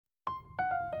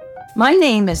My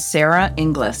name is Sarah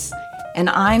Inglis, and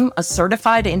I'm a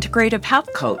certified integrative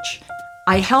health coach.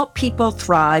 I help people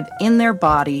thrive in their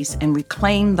bodies and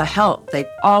reclaim the health they've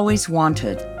always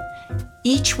wanted.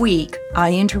 Each week,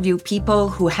 I interview people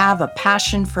who have a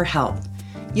passion for health.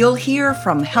 You'll hear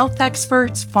from health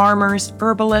experts, farmers,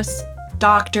 herbalists,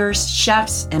 doctors,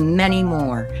 chefs, and many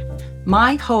more.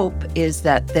 My hope is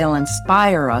that they'll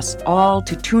inspire us all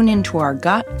to tune into our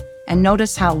gut and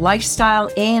notice how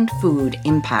lifestyle and food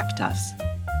impact us.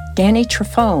 Danny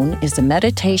Trifone is a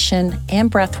meditation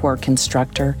and breathwork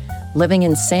instructor living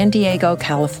in San Diego,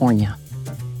 California.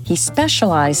 He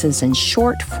specializes in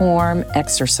short-form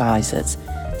exercises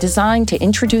designed to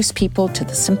introduce people to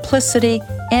the simplicity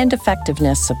and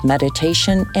effectiveness of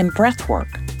meditation and breathwork.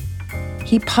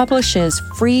 He publishes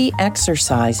free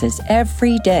exercises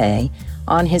every day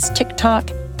on his TikTok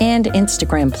and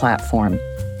Instagram platform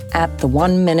at the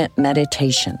 1 Minute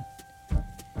Meditation.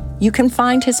 You can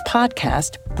find his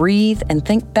podcast, Breathe and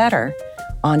Think Better,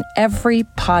 on every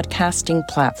podcasting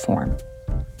platform.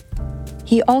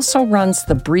 He also runs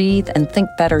the Breathe and Think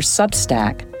Better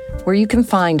Substack, where you can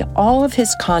find all of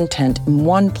his content in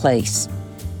one place,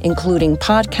 including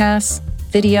podcasts,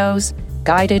 videos,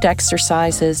 guided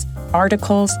exercises,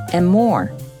 articles, and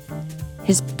more.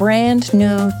 His brand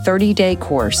new 30-day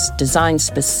course, designed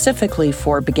specifically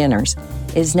for beginners,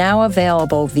 is now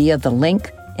available via the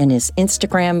link in his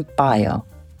Instagram bio.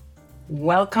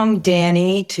 Welcome,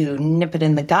 Danny, to Nip It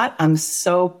in the Gut. I'm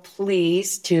so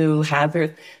pleased to have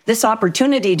this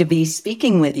opportunity to be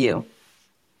speaking with you.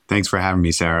 Thanks for having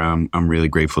me, Sarah. I'm really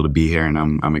grateful to be here, and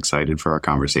I'm excited for our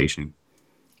conversation.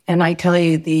 And I tell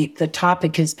you, the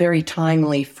topic is very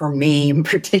timely for me in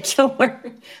particular.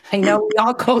 I know we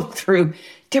all go through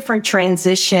different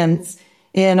transitions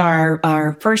in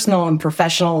our personal and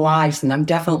professional lives, and I'm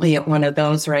definitely at one of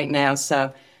those right now.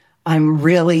 So I'm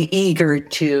really eager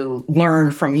to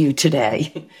learn from you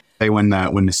today. When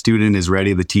the student is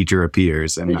ready, the teacher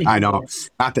appears. And I don't,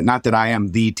 not that I am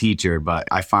the teacher, but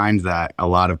I find that a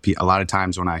lot of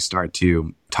times when I start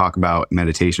to talk about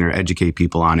meditation or educate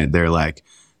people on it, they're like,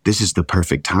 "This is the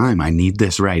perfect time. I need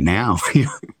this right now."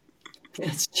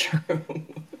 That's true.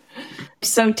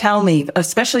 So tell me,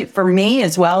 especially for me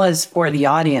as well as for the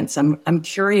audience, I'm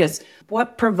curious,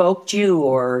 what provoked you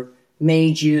or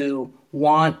made you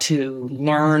want to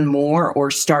learn more or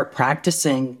start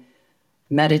practicing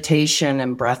meditation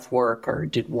and breath work, or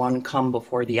did one come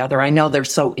before the other? I know they're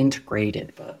so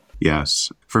integrated, but.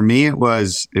 Yes. For me, it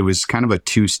was kind of a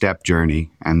two-step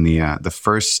journey. And the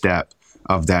first step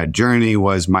of that journey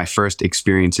was my first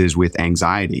experiences with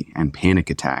anxiety and panic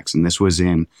attacks. And this was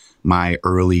in my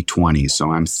early 20s.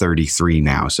 So I'm 33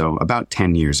 now. So about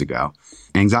 10 years ago.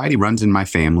 Anxiety runs in my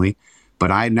family,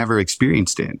 but I had never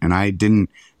experienced it. And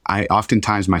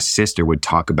oftentimes my sister would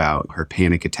talk about her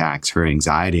panic attacks, her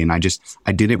anxiety, and I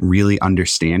didn't really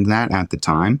understand that at the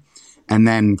time. And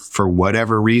then for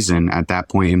whatever reason, at that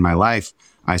point in my life,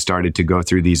 I started to go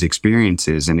through these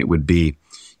experiences, and it would be,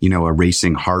 a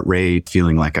racing heart rate,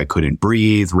 feeling like I couldn't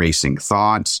breathe, racing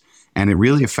thoughts. And it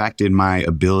really affected my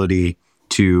ability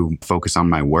to focus on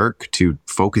my work, to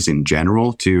focus in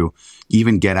general, to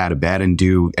even get out of bed and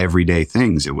do everyday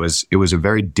things. It was a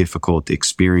very difficult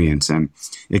experience, and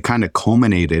it kind of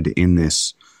culminated in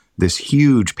this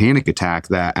huge panic attack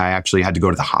that I actually had to go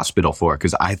to the hospital for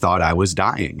because I thought I was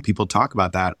dying. People talk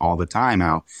about that all the time,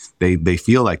 how they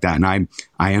feel like that, and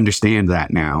I understand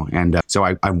that now. And so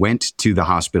I went to the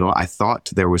hospital. I thought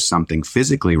there was something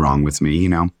physically wrong with me.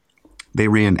 They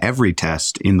ran every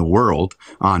test in the world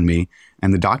on me,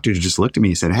 and the doctor just looked at me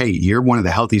and said, "Hey, you're one of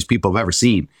the healthiest people I've ever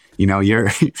seen.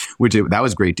 That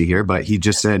was great to hear." But he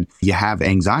just said, "You have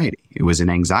anxiety." It was an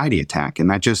anxiety attack. And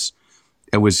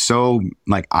it was so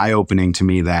eye-opening to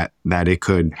me that it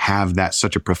could have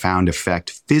such a profound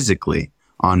effect physically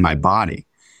on my body.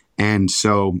 And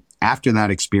so after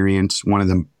that experience, one of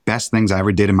the best things I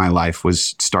ever did in my life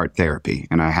was start therapy.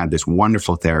 And I had this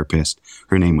wonderful therapist.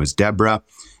 Her name was Deborah.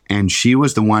 And she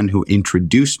was the one who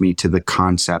introduced me to the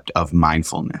concept of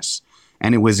mindfulness.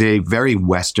 And it was a very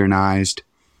westernized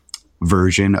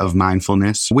version of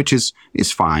mindfulness, which is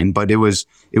fine, but it was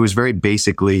very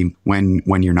basically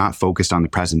when you're not focused on the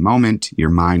present moment, your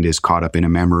mind is caught up in a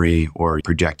memory or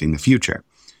projecting the future.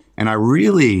 And I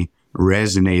really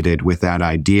resonated with that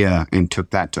idea and took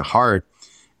that to heart.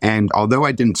 And although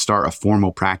I didn't start a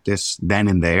formal practice then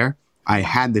and there, I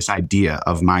had this idea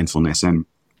of mindfulness, and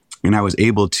I was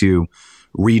able to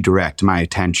redirect my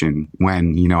attention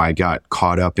when, I got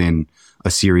caught up in a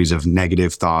series of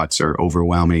negative thoughts or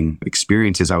overwhelming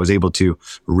experiences. I was able to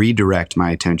redirect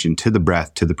my attention to the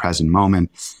breath, to the present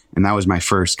moment. And that was my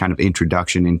first kind of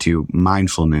introduction into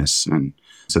mindfulness. And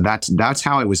so that's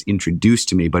how it was introduced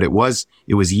to me. But it was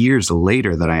years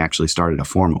later that I actually started a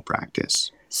formal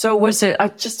practice. So was it,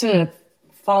 just a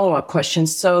follow-up question.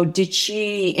 So did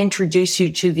she introduce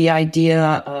you to the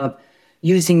idea of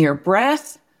using your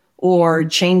breath or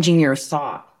changing your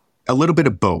thought? A little bit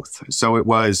of both. So it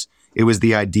was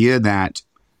the idea that,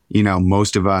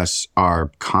 most of us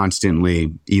are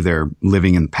constantly either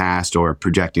living in the past or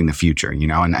projecting the future,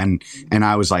 and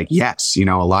I was like, yes, a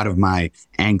lot of my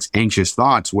anxious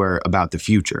thoughts were about the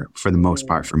future for the most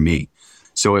part for me.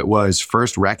 So it was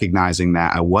first recognizing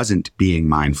that I wasn't being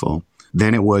mindful.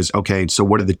 Then it was, okay, so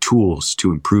what are the tools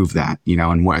to improve that?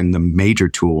 And the major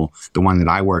tool, the one that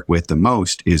I work with the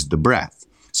most, is the breath.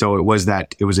 So it was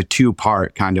a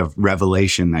two-part kind of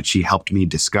revelation that she helped me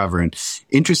discover. And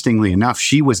interestingly enough,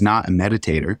 she was not a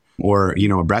meditator or, a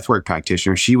breathwork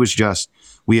practitioner. She was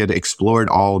we had explored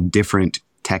all different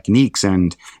techniques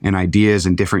and ideas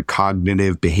and different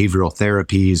cognitive behavioral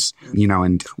therapies,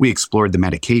 and we explored the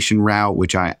medication route,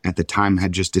 which I, at the time,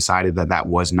 had just decided that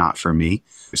was not for me.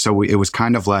 So it was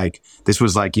kind of like, this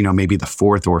was like, maybe the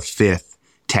fourth or fifth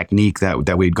technique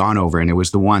that we'd gone over. And it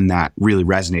was the one that really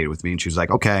resonated with me. And she was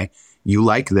like, okay, you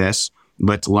like this,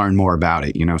 let's learn more about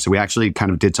it. So we actually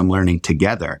kind of did some learning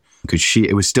together because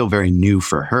it was still very new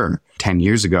for her. 10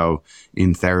 years ago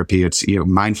in therapy, it's,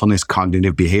 mindfulness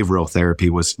cognitive behavioral therapy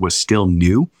was still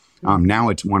new. Now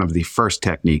it's one of the first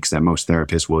techniques that most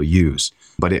therapists will use,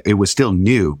 but it was still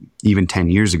new even 10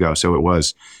 years ago. So it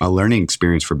was a learning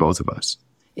experience for both of us.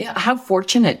 Yeah. How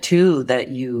fortunate too that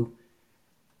you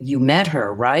met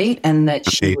her, right? And that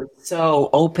she was so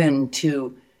open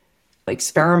to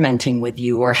experimenting with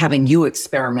you or having you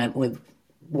experiment with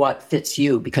what fits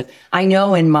you. Because I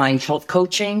know in my health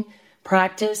coaching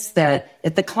practice that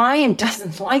if the client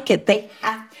doesn't like it, they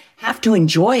have to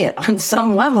enjoy it on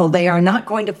some level. They are not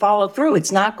going to follow through.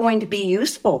 It's not going to be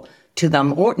useful to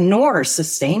them nor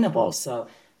sustainable. So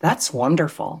that's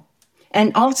wonderful.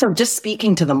 And also just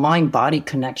speaking to the mind-body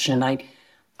connection,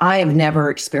 I have never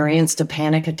experienced a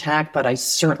panic attack, but I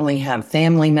certainly have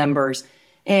family members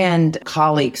and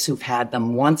colleagues who've had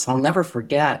them once. I'll never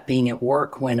forget being at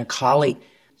work when a colleague,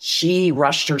 she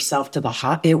rushed herself to the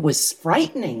hospital. It was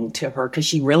frightening to her because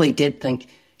she really did think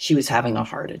she was having a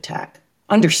heart attack,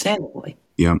 understandably.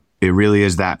 Yeah, it really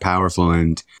is that powerful.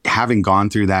 And having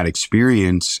gone through that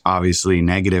experience, obviously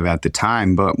negative at the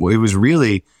time, but it was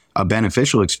really a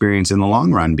beneficial experience in the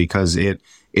long run because it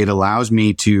allows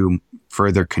me to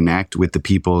further connect with the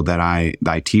people that I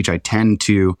teach. I tend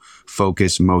to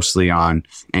focus mostly on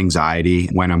anxiety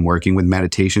when I'm working with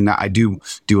meditation. Now, I do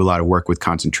a lot of work with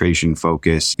concentration,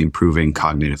 focus, improving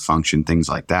cognitive function, things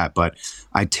like that. But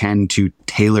I tend to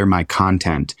tailor my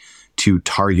content to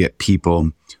target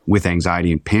people with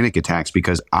anxiety and panic attacks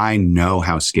because I know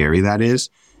how scary that is.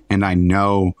 And I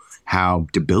know how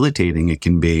debilitating it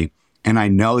can be. And I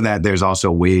know that there's also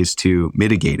ways to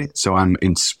mitigate it. So I'm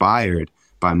inspired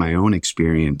by my own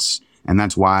experience. And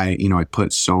that's why, I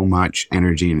put so much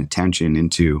energy and attention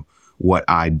into what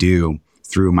I do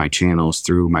through my channels,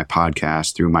 through my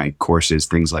podcast, through my courses,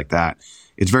 things like that.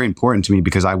 It's very important to me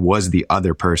because I was the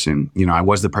other person. I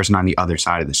was the person on the other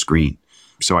side of the screen.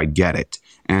 So I get it.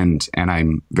 And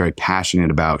I'm very passionate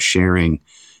about sharing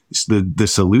the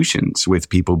solutions with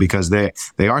people because they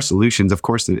are solutions. Of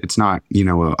course, it's not,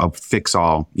 a fix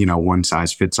all, one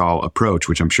size fits all approach,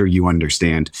 which I'm sure you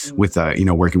understand with,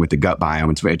 working with the gut biome.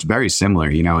 It's very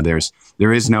similar.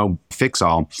 There is no fix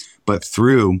all, but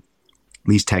through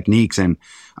these techniques, and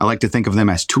I like to think of them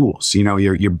as tools,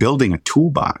 you're building a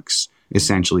toolbox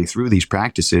essentially through these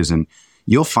practices, and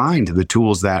you'll find the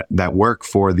tools that work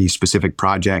for the specific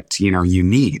project, you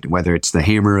need, whether it's the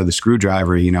hammer or the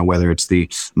screwdriver, whether it's the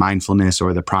mindfulness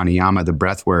or the pranayama, the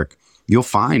breath work, you'll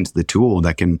find the tool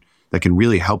that can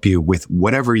really help you with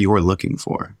whatever you're looking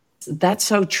for. That's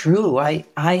so true. I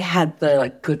had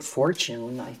the good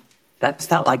fortune. That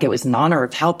felt like it was an honor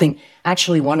of helping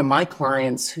actually one of my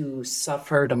clients who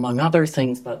suffered, among other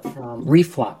things, but from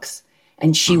reflux.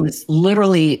 And she was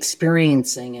literally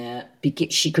experiencing it.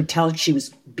 She could tell she was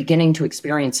beginning to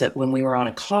experience it when we were on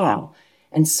a call.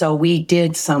 And so we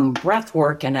did some breath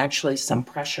work and actually some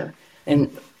pressure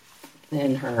in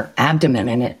her abdomen,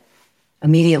 and it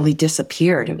immediately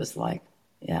disappeared. It was like,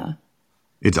 yeah.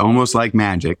 It's almost like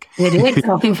magic. It is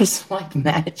almost like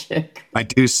magic. I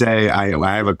do say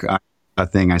I have a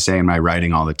thing I say in my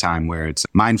writing all the time where it's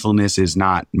mindfulness is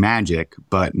not magic,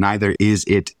 but neither is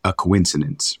it a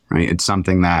coincidence, right? It's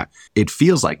something that it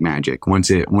feels like magic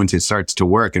once it starts to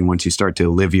work, and once you start to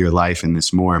live your life in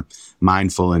this more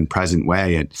mindful and present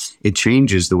way, it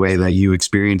changes the way that you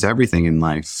experience everything in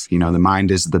life. The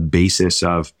mind is the basis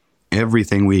of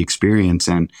everything we experience,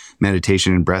 and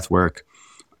meditation and breath work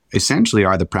essentially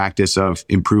are the practice of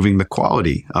improving the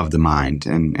quality of the mind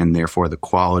and therefore the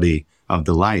quality of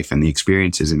the life and the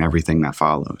experiences and everything that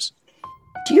follows.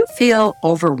 Do you feel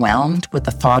overwhelmed with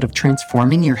the thought of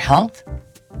transforming your health?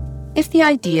 If the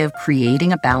idea of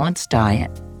creating a balanced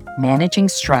diet, managing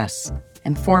stress,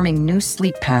 and forming new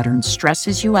sleep patterns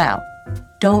stresses you out,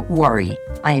 don't worry,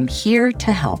 I am here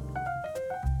to help.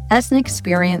 As an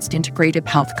experienced integrative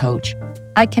health coach,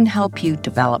 I can help you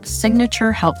develop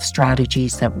signature health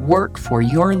strategies that work for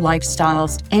your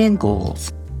lifestyles and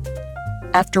goals.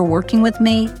 After working with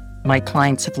me, my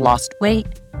clients have lost weight,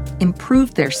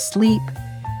 improved their sleep,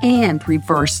 and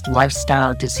reversed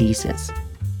lifestyle diseases.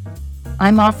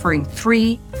 I'm offering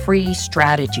 3 free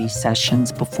strategy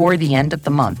sessions before the end of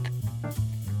the month.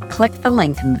 Click the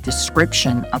link in the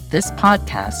description of this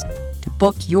podcast to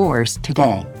book yours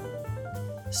today.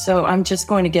 So I'm just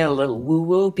going to get a little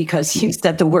woo-woo because you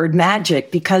said the word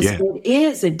magic, because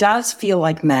it does feel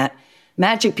like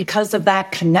magic because of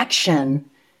that connection.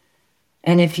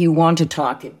 And if you want to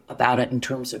talk about it in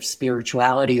terms of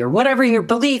spirituality or whatever your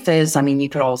belief is, you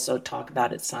could also talk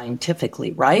about it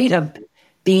scientifically, right? Of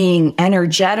being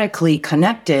energetically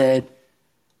connected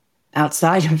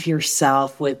outside of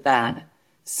yourself with that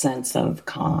sense of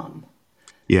calm.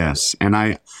 Yes. And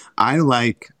I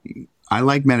like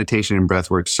meditation and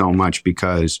breathwork so much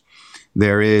because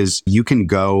you can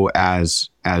go as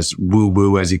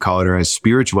woo-woo, as you call it, or as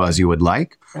spiritual as you would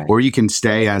like, right, or you can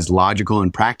stay as logical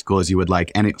and practical as you would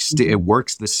like. And it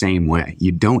works the same way.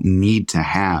 You don't need to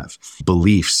have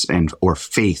beliefs or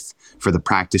faith for the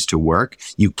practice to work.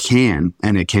 You can,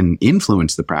 and it can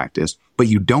influence the practice, but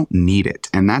you don't need it.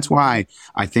 And that's why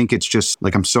I think it's just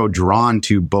like I'm so drawn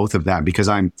to both of that, because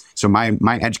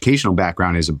my educational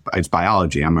background is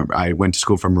biology. I went to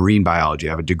school for marine biology.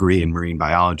 I have a degree in marine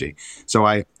biology. So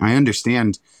I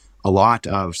understand a lot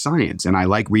of science, and I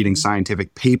like reading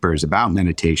scientific papers about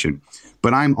meditation,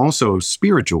 but I'm also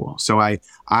spiritual. So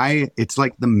it's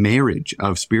like the marriage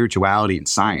of spirituality and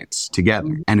science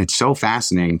together. And it's so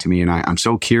fascinating to me. And I'm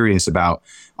so curious about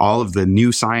all of the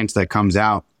new science that comes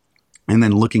out. And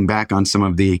then looking back on some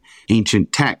of the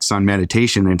ancient texts on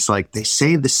meditation, it's like they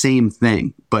say the same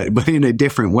thing, but in a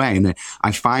different way. And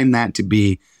I find that to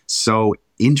be so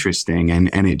interesting, and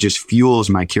it just fuels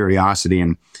my curiosity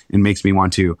and makes me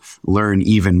want to learn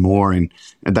even more. And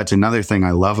that's another thing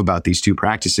I love about these two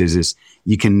practices is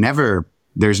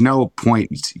there's no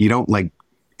point, you don't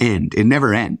end. It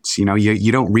never ends.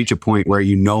 You don't reach a point where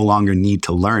you no longer need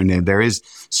to learn. There is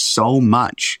so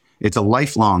much. It's a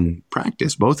lifelong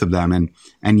practice, both of them.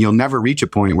 And you'll never reach a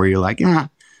point where you're like,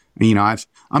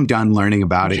 I'm done learning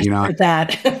about it.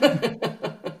 That.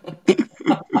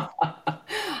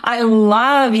 I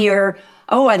love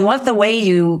the way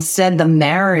you said the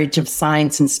marriage of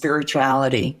science and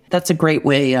spirituality. That's a great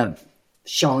way of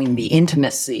showing the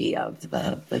intimacy of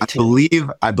the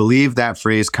two. I believe that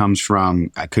phrase comes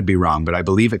from, I could be wrong, but I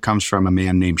believe it comes from a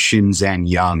man named Shinzen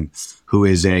Young, who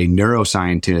is a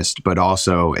neuroscientist, but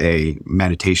also a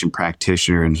meditation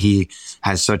practitioner. And he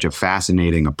has such a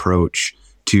fascinating approach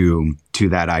to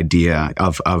that idea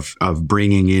of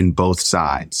bringing in both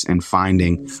sides and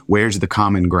finding where's the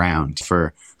common ground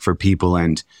for people.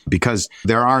 And because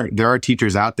there are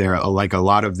teachers out there, like a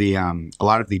lot of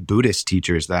the Buddhist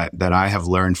teachers that I have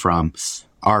learned from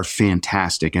are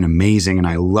fantastic and amazing. And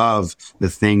I love the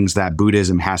things that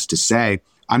Buddhism has to say.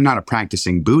 I'm not a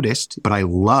practicing Buddhist, but I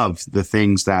love the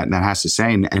things that has to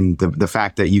say, and the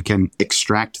fact that you can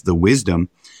extract the wisdom.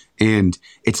 And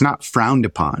it's not frowned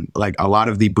upon. Like a lot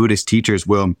of the Buddhist teachers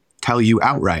will tell you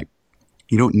outright,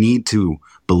 you don't need to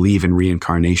believe in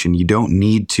reincarnation. You don't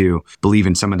need to believe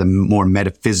in some of the more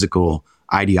metaphysical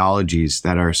ideologies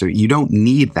that are, so you don't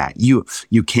need that. You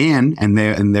can, and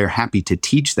they're happy to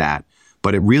teach that.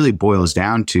 But it really boils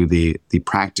down to the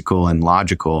practical and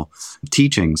logical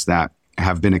teachings that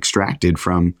have been extracted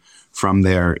from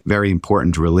their very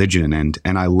important religion. And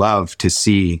I love to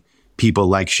see people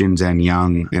like Shinzen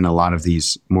Young and a lot of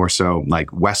these more so like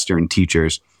Western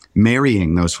teachers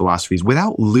marrying those philosophies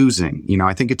without losing.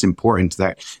 I think it's important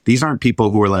that these aren't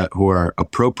people who are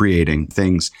appropriating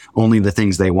things, only the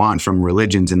things they want from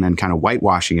religions, and then kind of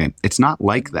whitewashing it. It's not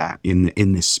like that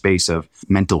in this space of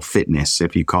mental fitness,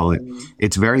 if you call it.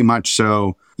 It's very much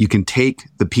so you can take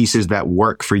the pieces that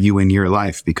work for you in your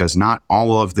life, because not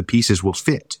all of the pieces will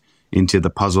fit into the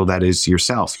puzzle that is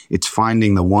yourself. It's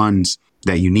finding the ones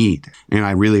that you need. And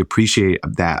I really appreciate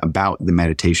that about the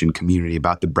meditation community,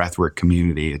 about the breathwork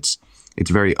community. It's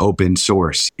very open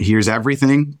source. Here's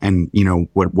everything. And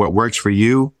what works for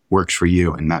you works for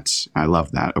you. And I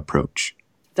love that approach.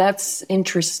 That's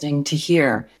interesting to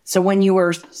hear. So when you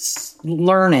were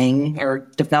learning or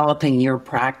developing your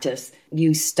practice,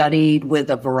 you studied with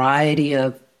a variety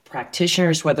of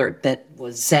practitioners, whether that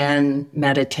was Zen,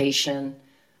 meditation,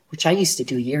 which I used to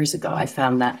do years ago. I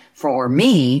found that for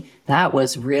me, that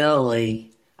was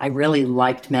I really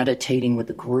liked meditating with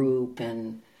the group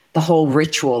and the whole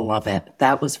ritual of it.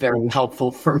 That was very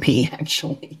helpful for me,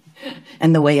 actually.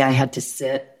 And the way I had to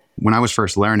sit. When I was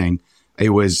first learning,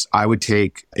 I would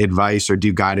take advice or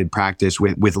do guided practice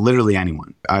with literally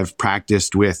anyone. I've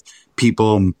practiced with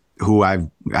people who I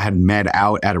had met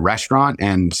out at a restaurant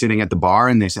and sitting at the bar,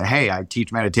 and they say, "Hey, I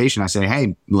teach meditation." I say,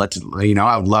 "Hey,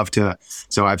 I would love to."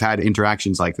 So I've had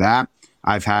interactions like that.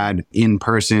 I've had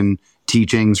in-person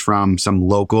teachings from some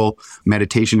local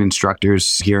meditation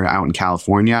instructors here out in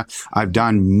California. I've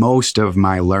done most of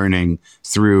my learning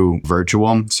through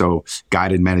virtual, so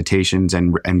guided meditations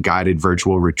and guided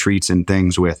virtual retreats and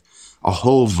things with a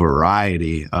whole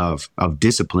variety of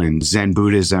disciplines: Zen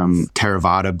Buddhism,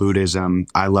 Theravada Buddhism.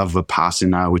 I love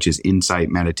Vipassana, which is insight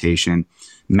meditation;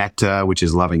 Metta, which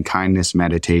is loving kindness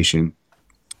meditation.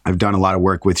 I've done a lot of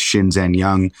work with Shinzen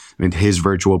Young and his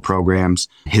virtual programs.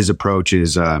 His approach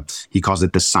is, he calls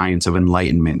it the science of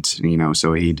enlightenment,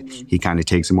 so he kind of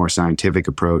takes a more scientific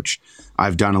approach.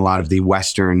 I've done a lot of the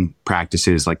Western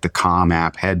practices like the Calm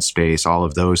app, Headspace, all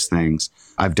of those things.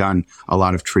 I've done a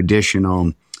lot of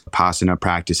traditional Vipassana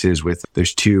practices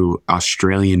there's two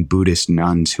Australian Buddhist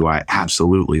nuns who I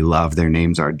absolutely love. Their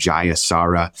names are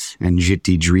Jayasara and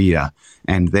Jitidriya,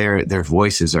 and their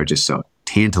voices are just so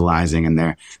tantalizing, and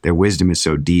their wisdom is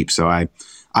so deep. So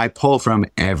I pull from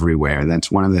everywhere.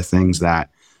 That's one of the things that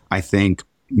I think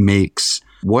makes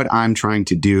what I'm trying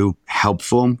to do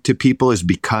helpful to people, is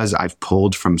because I've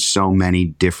pulled from so many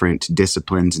different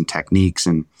disciplines and techniques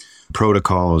and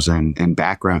protocols and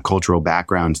cultural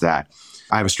backgrounds, that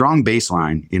I have a strong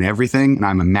baseline in everything, and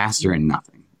I'm a master in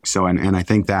nothing. So, and I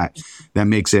think that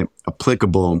makes it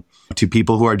applicable to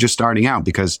people who are just starting out,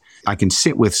 because I can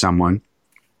sit with someone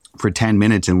for 10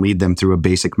 minutes and lead them through a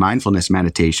basic mindfulness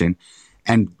meditation.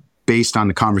 And based on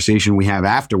the conversation we have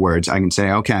afterwards, I can say,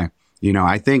 okay,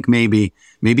 I think maybe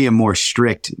a more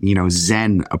strict,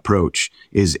 Zen approach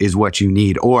is what you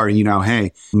need. Or,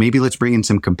 hey, maybe let's bring in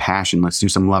some compassion. Let's do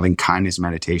some loving kindness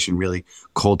meditation, really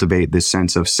cultivate this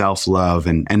sense of self-love,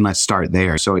 and let's start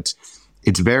there. So it's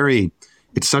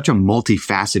such a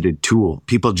multifaceted tool.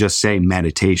 People just say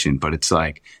meditation, but it's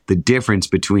like the difference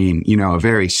between, a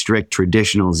very strict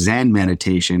traditional Zen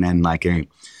meditation and like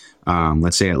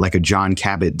let's say like a John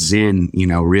Kabat-Zinn,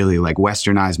 really like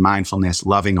westernized mindfulness,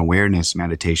 loving awareness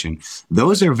meditation.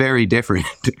 Those are very different.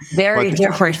 Very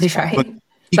different, right?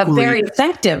 But very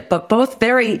effective, but both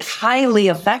very highly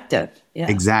effective. Yeah.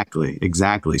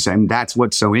 Exactly. So, and that's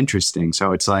what's so interesting.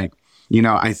 So it's like,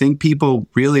 I think people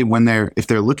really, if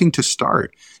they're looking to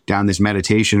start down this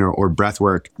meditation or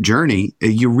breathwork journey,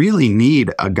 you really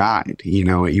need a guide.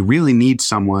 You really need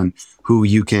someone who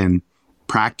you can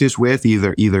practice with,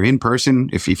 either in person.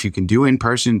 If you can do in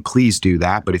person, please do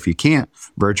that. But if you can't,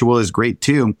 virtual is great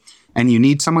too. And you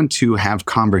need someone to have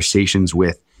conversations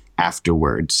with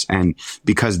afterwards. And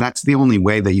because that's the only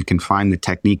way that you can find the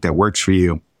technique that works for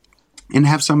you and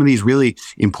have some of these really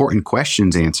important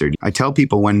questions answered. I tell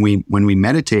people when we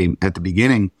meditate at the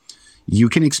beginning, you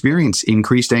can experience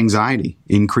increased anxiety,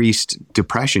 increased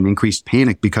depression, increased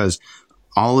panic, because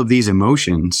all of these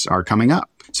emotions are coming up.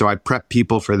 So I prep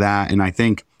people for that. And I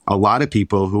think a lot of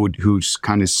people who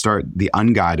kind of start the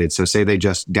unguided, so say they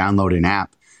just download an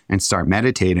app and start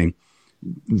meditating,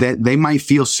 that they might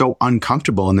feel so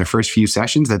uncomfortable in their first few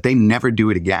sessions that they never do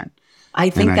it again. I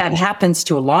think that happens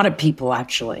to a lot of people,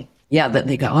 actually. Yeah, that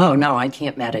they go, oh no, I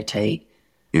can't meditate.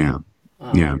 Yeah.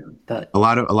 But a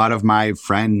lot of my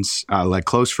friends, like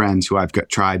close friends who I've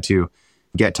tried to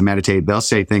get to meditate, they'll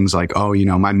say things like, oh,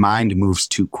 my mind moves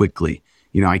too quickly.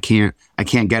 I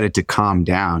can't get it to calm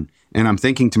down. And I'm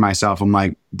thinking to myself, I'm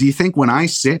like, do you think when I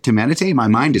sit to meditate, my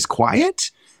mind is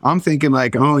quiet? I'm thinking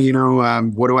like, oh,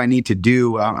 what do I need to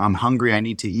do? I'm hungry. I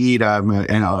need to eat.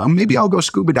 And maybe I'll go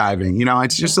scuba diving.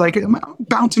 It's just like I'm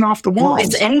bouncing off the walls.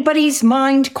 Is anybody's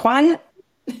mind quiet?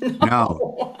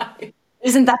 No.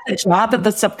 Isn't that the job of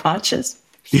the subconscious?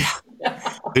 Yeah.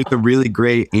 There's a really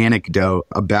great anecdote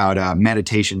about a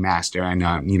meditation master and,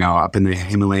 up in the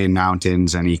Himalayan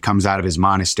mountains, and he comes out of his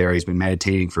monastery. He's been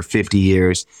meditating for 50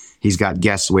 years. He's got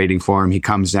guests waiting for him. He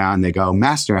comes down. They go,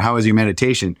 "Master, how was your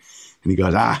meditation?" And he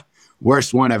goes,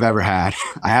 "Worst one I've ever had.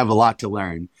 I have a lot to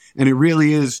learn." And it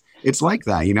really is. It's like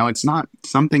that. It's not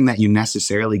something that you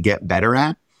necessarily get better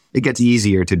at. It gets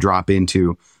easier to drop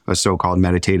into a so-called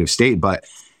meditative state, but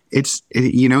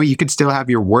you could still have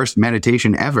your worst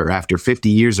meditation ever after 50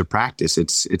 years of practice.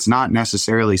 It's not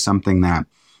necessarily something that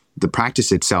the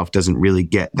practice itself doesn't really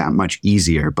get that much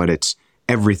easier, but it's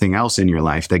everything else in your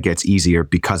life that gets easier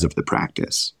because of the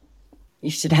practice. You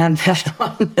should have that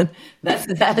on.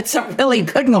 That's a really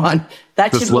good one.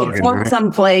 That should be quote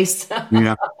someplace.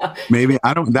 Yeah, maybe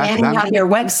I don't. On your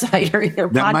website or your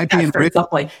podcast or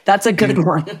something. That's a good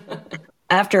one.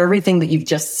 After everything that you've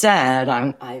just said,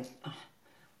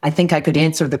 I think I could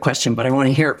answer the question, but I want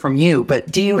to hear it from you.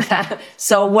 But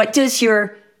so what does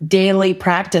your daily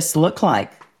practice look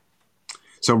like?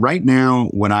 So right now,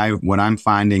 what I'm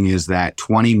finding is that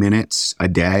 20 minutes a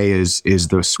day is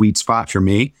the sweet spot for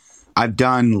me. I've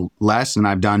done less and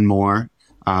I've done more.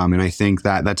 And I think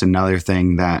that that's another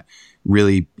thing that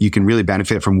really you can really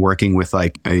benefit from working with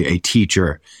like a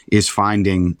teacher, is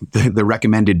finding the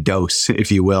recommended dose,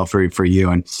 if you will, for you.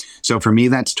 And so for me,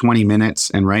 that's 20 minutes.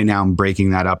 And right now I'm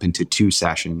breaking that up into 2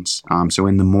 sessions. So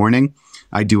in the morning,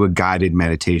 I do a guided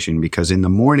meditation, because in the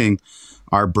morning,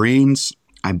 our brains,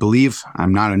 I believe,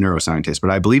 I'm not a neuroscientist, but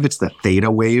I believe it's the theta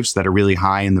waves that are really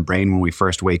high in the brain when we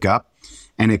first wake up.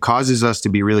 And it causes us to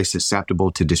be really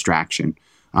susceptible to distraction,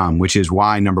 which is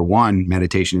why, number one,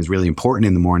 meditation is really important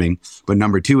in the morning. But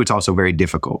number two, it's also very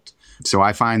difficult. So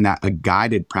I find that a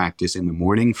guided practice in the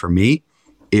morning for me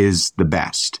is the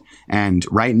best. And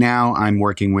right now I'm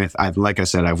working with, like I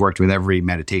said, I've worked with every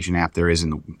meditation app there is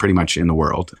pretty much in the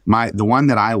world. The one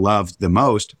that I love the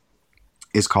most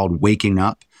is called Waking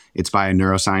Up. It's by a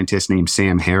neuroscientist named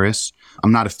Sam Harris.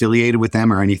 I'm not affiliated with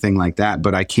them or anything like that,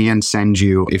 but I can send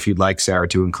you, if you'd like, Sarah,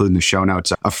 to include in the show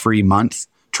notes, a free month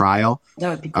trial. That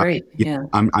would be great. Yeah.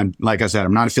 I'm like I said,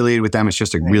 I'm not affiliated with them. It's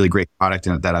just a really great product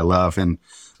that I love. And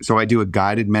so I do a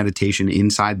guided meditation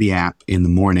inside the app in the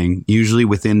morning, usually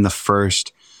within the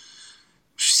first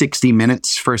 60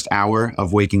 minutes, first hour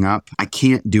of waking up. I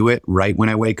can't do it right when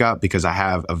I wake up because I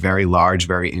have a very large,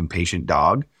 very impatient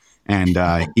dog. And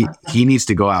he needs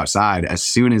to go outside as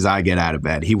soon as I get out of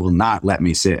bed. He will not let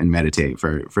me sit and meditate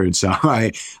so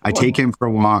I take him for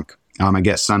a walk. I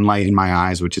get sunlight in my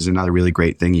eyes, which is another really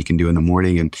great thing you can do in the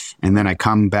morning. And then I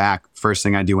come back. First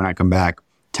thing I do when I come back,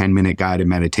 10-minute guided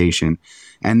meditation.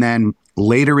 And then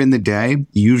later in the day,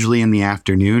 usually in the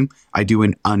afternoon, I do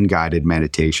an unguided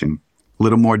meditation. A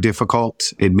little more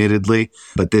difficult, admittedly,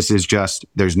 but this is just,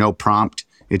 there's no prompt.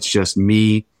 It's just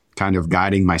me kind of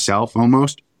guiding myself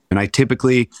almost. And I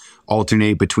typically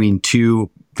alternate between 2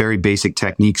 very basic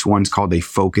techniques. One's called a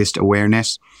focused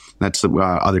awareness. That's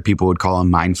other people would call a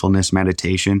mindfulness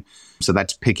meditation. So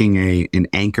that's picking an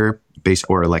anchor base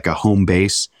or like a home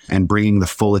base and bringing the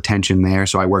full attention there.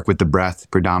 So I work with the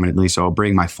breath predominantly. So I'll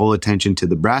bring my full attention to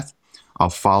the breath. I'll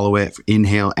follow it,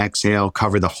 inhale, exhale,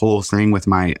 cover the whole thing with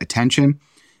my attention.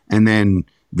 And then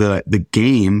the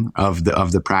game of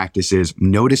the practice is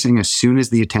noticing as soon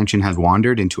as the attention has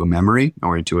wandered into a memory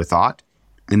or into a thought,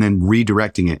 and then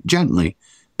redirecting it gently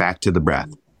back to the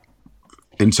breath.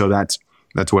 And so that's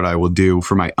what I will do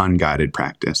for my unguided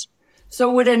practice.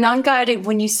 So would an unguided,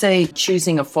 when you say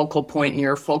choosing a focal point and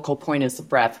your focal point is the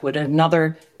breath,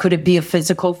 could it be a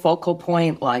physical focal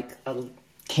point like a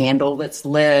candle that's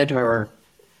lit or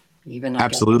even?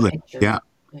 Absolutely. Yeah.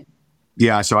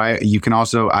 Yeah. So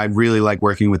I really like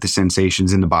working with the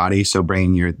sensations in the body. So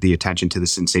bringing the attention to the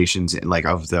sensations like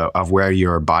of where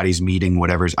your body's meeting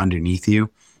whatever's underneath you.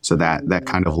 So that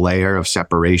kind of layer of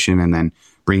separation, and then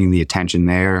bringing the attention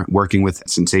there. Working with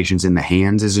sensations in the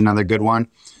hands is another good one.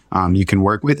 You can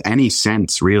work with any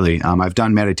sense, really. I've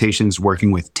done meditations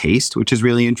working with taste, which is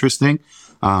really interesting.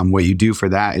 What you do for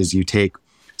that is you take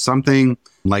something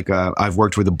like I've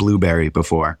worked with a blueberry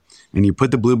before, and you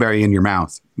put the blueberry in your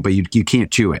mouth, but you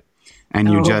can't chew it. And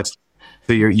you just,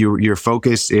 so your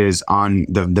focus is on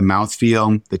the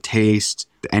mouthfeel, the taste,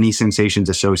 any sensations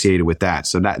associated with that.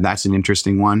 So that's an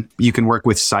interesting one. You can work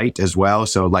with sight as well.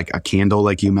 So like a candle,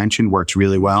 like you mentioned, works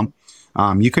really well.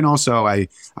 You can also, I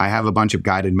have a bunch of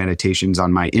guided meditations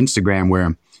on my Instagram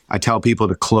where I tell people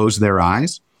to close their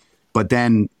eyes, but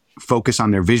then focus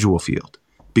on their visual field.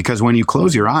 Because when you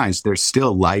close your eyes, there's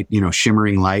still light,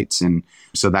 shimmering lights. And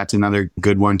so that's another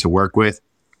good one to work with.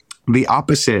 The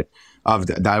opposite of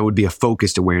that would be a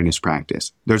focused awareness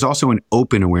practice. There's also an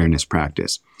open awareness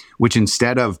practice, which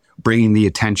instead of bringing the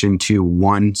attention to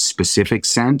one specific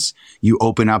sense, you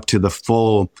open up to the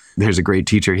full. There's a great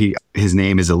teacher. His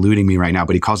name is eluding me right now,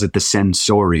 but he calls it the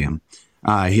sensorium.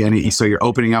 So you're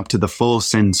opening up to the full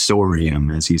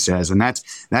sensorium, as he says. And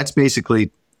that's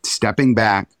basically stepping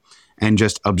back and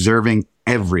just observing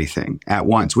everything at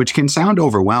once, which can sound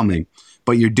overwhelming,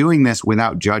 but you're doing this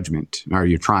without judgment, or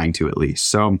you're trying to at least.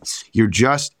 So you're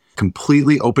just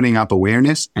completely opening up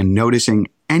awareness and noticing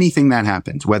anything that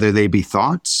happens, whether they be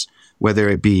thoughts, whether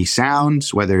it be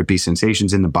sounds, whether it be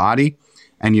sensations in the body.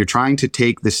 And you're trying to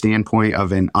take the standpoint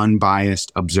of an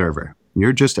unbiased observer.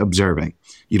 You're just observing.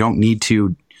 You don't need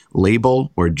to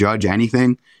label or judge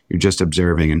anything. You're just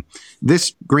observing. And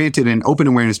this, granted, an open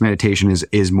awareness meditation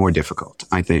is more difficult,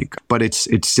 I think, but it's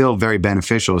still very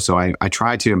beneficial. So I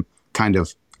try to kind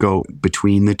of go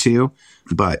between the two,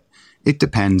 but it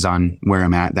depends on where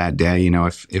I'm at that day.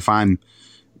 If I'm,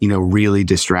 really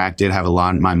distracted, have a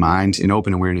lot in my mind, an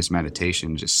open awareness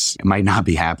meditation it might not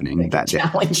be happening that day.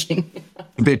 Challenging.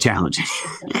 A bit challenging.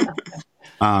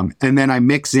 And then I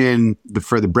mix in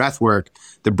for the breath work.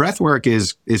 The breath work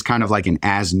is kind of like an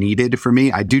as needed for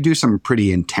me. I do some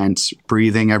pretty intense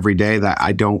breathing every day that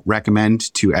I don't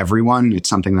recommend to everyone. It's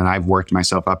something that I've worked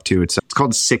myself up to. It's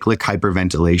called cyclic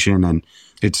hyperventilation, and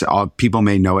people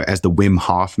may know it as the Wim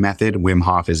Hof method. Wim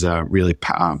Hof is a really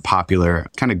popular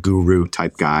kind of guru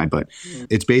type guy, but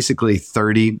it's basically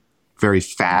 30 very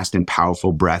fast and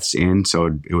powerful breaths in. So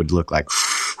it would look like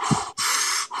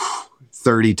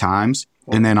 30 times.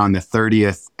 And then on the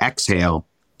 30th exhale,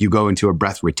 you go into a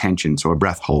breath retention, so a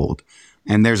breath hold.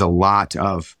 And there's a lot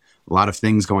of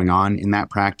things going on in that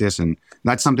practice. And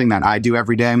that's something that I do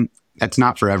every day. That's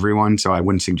not for everyone, so I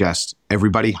wouldn't suggest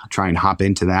everybody try and hop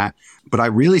into that. But I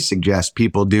really suggest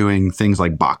people doing things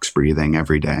like box breathing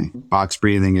every day. Box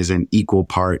breathing is an equal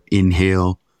part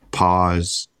inhale,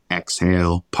 pause,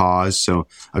 exhale, pause. So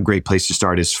a great place to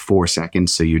start is 4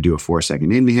 seconds. So you do a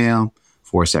 4-second inhale,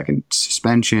 4-second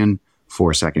suspension,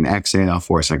 4-second exhale,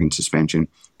 4-second suspension.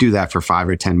 Do that for 5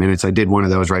 or 10 minutes. I did one of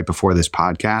those right before this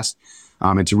podcast.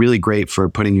 It's really great for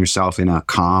putting yourself in a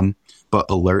calm but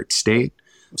alert state.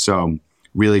 So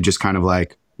really just kind of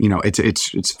like,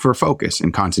 it's for focus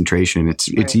and concentration.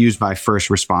 It's used by first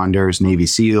responders, Navy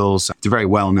SEALs. It's a very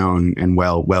well-known and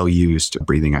well used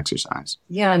breathing exercise.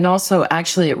 Yeah. And also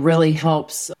actually it really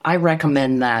helps. I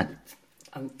recommend that.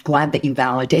 I'm glad that you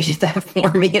validated that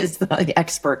for me as the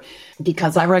expert,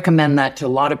 because I recommend that to a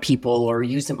lot of people or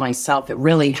use it myself. It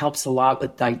really helps a lot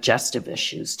with digestive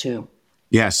issues too.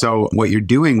 Yeah. So what you're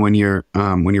doing when you're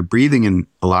breathing in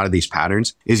a lot of these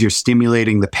patterns is you're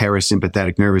stimulating the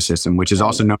parasympathetic nervous system, which is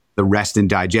also known as the rest and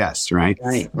digest, right?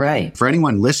 Right. For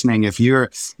anyone listening, if you're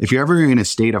ever in a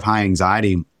state of high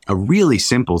anxiety, a really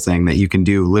simple thing that you can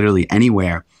do literally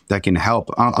anywhere that can help.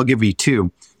 I'll give you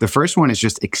two. The first one is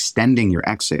just extending your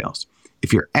exhales.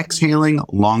 If you're exhaling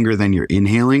longer than you're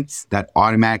inhaling, that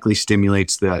automatically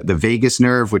stimulates the vagus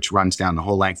nerve, which runs down the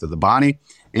whole length of the body,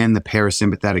 and the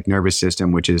parasympathetic nervous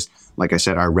system, which is, like I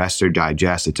said, our rest or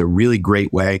digest. It's a really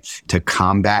great way to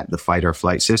combat the fight or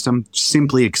flight system,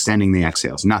 simply extending the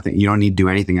exhales. Nothing. You don't need to do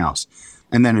anything else.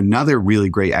 And then another really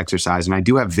great exercise, and I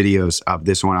do have videos of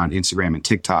this one on Instagram and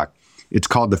TikTok. It's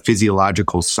called the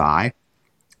physiological sigh.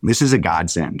 This is a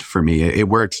godsend for me. It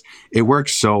works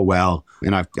so well.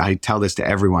 And I tell this to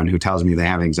everyone who tells me they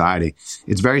have anxiety.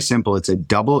 It's very simple. It's a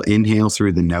double inhale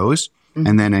through the nose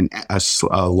and then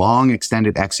a long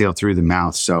extended exhale through the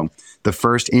mouth. So the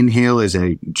first inhale is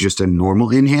just a normal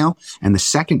inhale. And the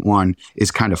second one is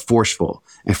kind of forceful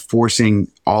and forcing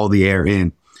all the air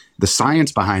in. The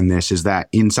science behind this is that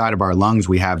inside of our lungs,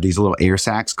 we have these little air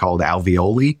sacs called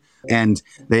alveoli, and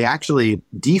they actually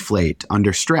deflate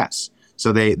under stress.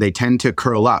 So they tend to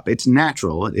curl up. It's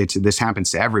natural. This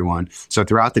happens to everyone. So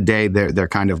throughout the day, they're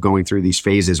kind of going through these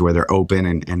phases where they're open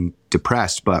and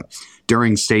depressed. But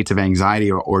during states of anxiety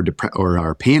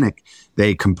or panic,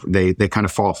 they kind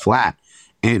of fall flat.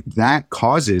 And that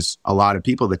causes a lot of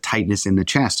people the tightness in the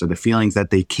chest or the feelings that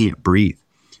they can't breathe.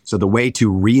 So the way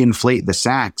to reinflate the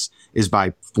sacs is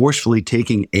by forcefully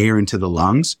taking air into the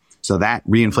lungs. So that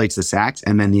reinflates the sacs,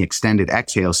 and then the extended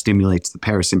exhale stimulates the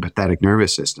parasympathetic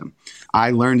nervous system.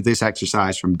 I learned this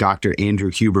exercise from Dr.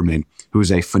 Andrew Huberman,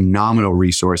 who's a phenomenal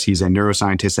resource. He's a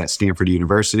neuroscientist at Stanford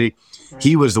University. Right.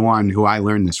 He was the one who I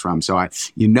learned this from. So it's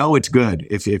good.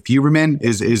 If Huberman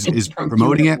is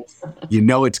promoting it,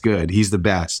 it's good. He's the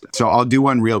best. So I'll do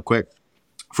one real quick.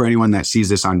 for anyone that sees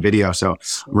this on video. So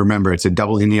remember, it's a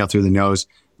double inhale through the nose,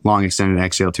 long extended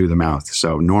exhale through the mouth.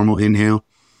 So normal inhale.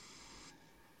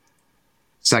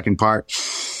 Second part,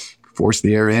 force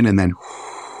the air in and then.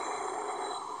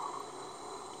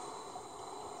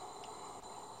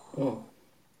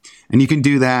 And you can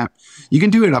do that. You can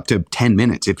do it up to 10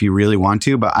 minutes if you really want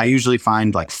to, but I usually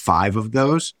find like 5 of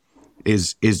those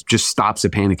is just stops a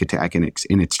panic attack in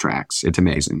its tracks. It's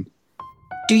amazing.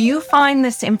 Do you find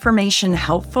this information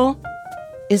helpful?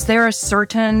 Is there a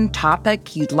certain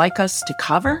topic you'd like us to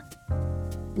cover?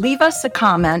 Leave us a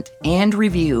comment and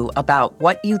review about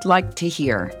what you'd like to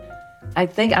hear.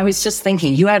 I was just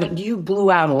thinking, you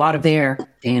blew out a lot of air,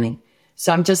 Danny.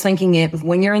 So I'm just thinking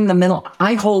when you're in the middle,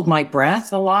 I hold my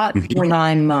breath a lot when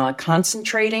I'm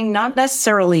concentrating, not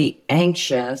necessarily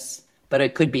anxious, but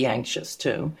it could be anxious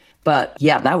too. But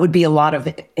yeah, that would be a lot of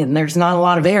it. And there's not a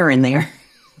lot of air in there.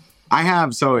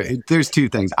 There's 2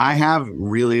 things. I have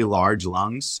really large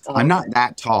lungs. Okay. I'm not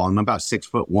that tall. I'm about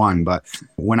 6'1", but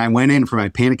when I went in for my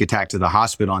panic attack to the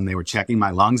hospital and they were checking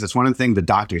my lungs, that's one of the things the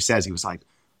doctor says. He was like,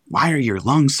 "Why are your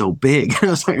lungs so big?" I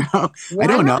was like, "Oh, wow. I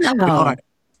don't know."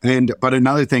 But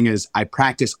another thing is I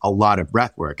practice a lot of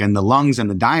breath work, and the lungs and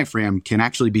the diaphragm can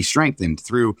actually be strengthened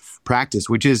through practice,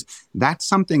 that's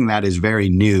something that is very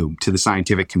new to the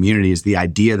scientific community, is the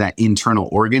idea that internal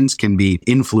organs can be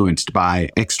influenced by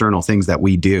external things that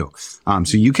we do.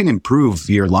 So you can improve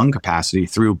your lung capacity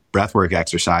through breathwork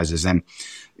exercises. And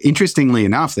interestingly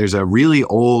enough, there's a really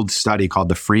old study called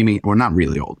the not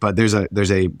really old, but there's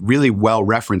a really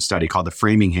well-referenced study called the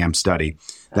Framingham study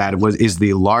that is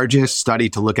the largest study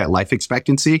to look at life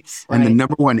expectancy. Right. And the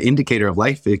number one indicator of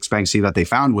life expectancy that they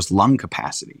found was lung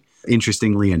capacity,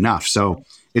 interestingly enough. So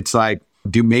it's like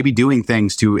doing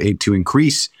things to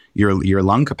increase your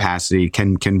lung capacity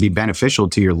can be beneficial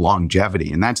to your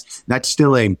longevity. And that's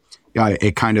still a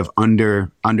kind of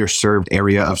underserved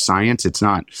area of science. It's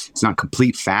not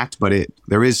complete fact, but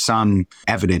there is some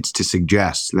evidence to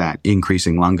suggest that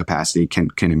increasing lung capacity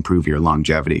can improve your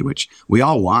longevity, which we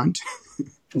all want.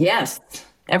 Yes,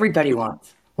 everybody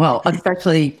wants. Well,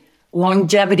 especially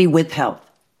longevity with health.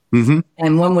 Mm-hmm.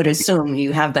 And one would assume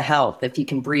you have the health if you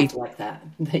can breathe like that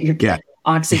you're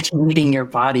oxygenating your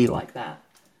body like that.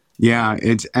 Yeah,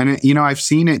 I've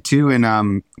seen it too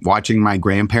in watching my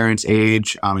grandparents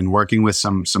age and working with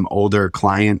some older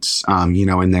clients,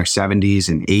 in their 70s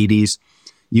and 80s.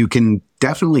 You can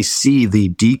definitely see the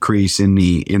decrease in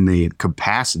the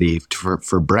capacity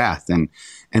for breath, and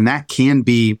that can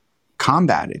be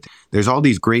combated. There's all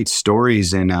these great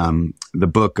stories in the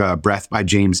book Breath by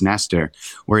James Nestor,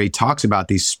 where he talks about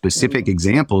these specific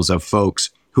examples of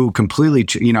folks who completely,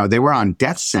 they were on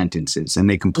death sentences and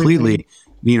they completely,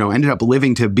 ended up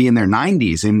living to be in their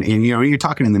 90s. And you're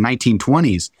talking in the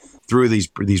 1920s through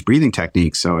these breathing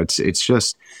techniques. So it's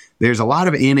just, there's a lot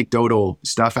of anecdotal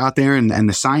stuff out there, and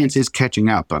the science is catching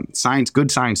up.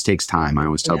 Good science takes time. I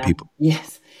always tell people.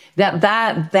 Yes.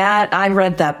 That I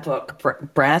read that book,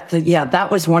 Breath. Yeah,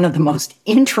 that was one of the most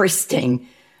interesting,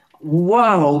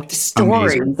 stories.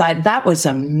 Amazing. That was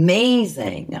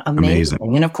amazing.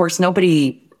 And of course,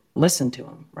 nobody listened to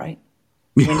him, right?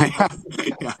 Yeah.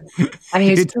 I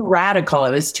mean, it's too radical.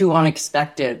 It was too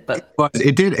unexpected, but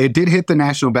it did hit the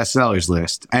national bestsellers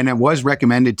list, and it was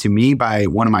recommended to me by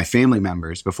one of my family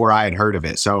members before I had heard of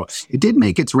it. So it did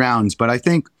make its rounds, but I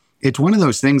think it's one of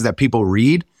those things that people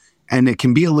read, and it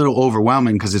can be a little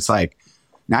overwhelming because it's like,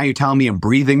 now you're telling me I'm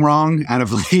breathing wrong out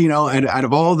of, out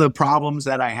of all the problems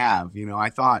that I have. I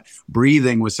thought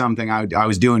breathing was something I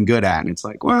was doing good at. And it's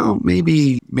like, well,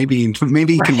 maybe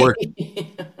it can work.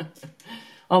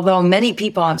 Although many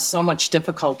people have so much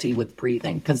difficulty with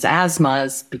breathing because asthma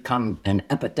has become an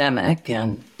epidemic,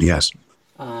 and yes,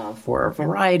 for a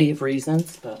variety of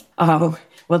reasons. But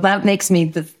that makes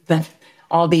me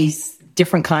all these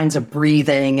different kinds of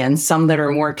breathing, and some that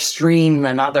are more extreme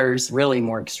than others, really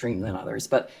more extreme than others.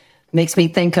 But makes me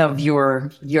think of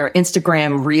your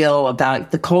Instagram reel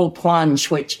about the cold plunge,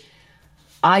 which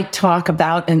I talk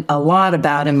about and a lot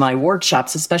about in my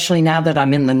workshops, especially now that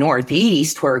I'm in the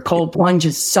Northeast, where a cold plunge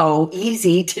is so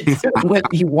easy to do if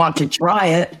you want to try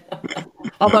it.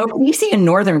 Although easy in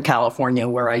Northern California,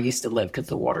 where I used to live, because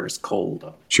the water is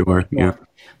cold. Sure, yeah.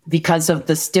 Because of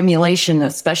the stimulation,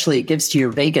 especially it gives to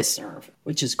your vagus nerve,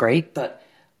 which is great.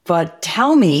 But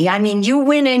tell me, I mean, you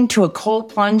went into a cold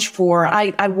plunge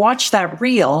I watched that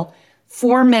reel,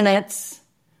 4 minutes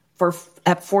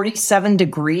at 47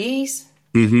 degrees.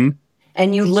 Mm-hmm.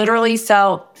 And you literally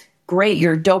felt great.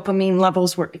 Your dopamine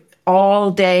levels were all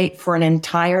day for an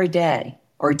entire day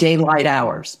or daylight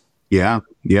hours. Yeah.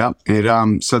 Yep.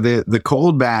 So the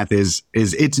cold bath is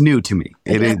it's new to me.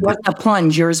 It wasn't a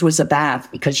plunge. Yours was a bath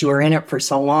because you were in it for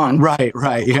so long. Right.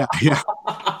 Yeah.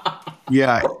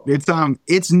 Yeah.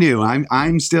 It's new.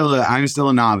 I'm still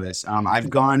a novice. I've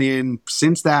gone in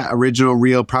since that original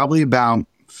reel, probably about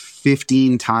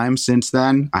 15 times since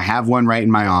then. I have one right in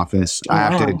my office. Oh,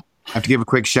 I have to give a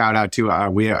quick shout out to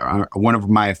one of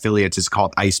my affiliates is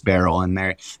called Ice Barrel,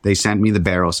 and they sent me the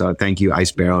barrel. So thank you,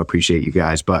 Ice Barrel. Appreciate you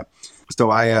guys. But so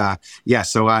I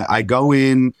go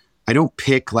in. I don't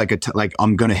pick like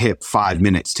I'm going to hit 5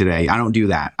 minutes today. I don't do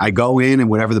that. I go in and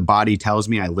whatever the body tells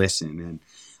me, I listen. And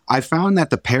I found that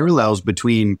the parallels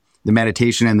between the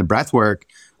meditation and the breath work,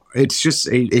 it's just,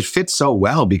 it fits so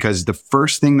well because the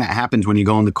first thing that happens when you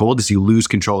go in the cold is you lose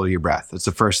control of your breath. That's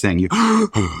the first thing.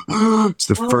 It's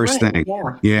the first thing.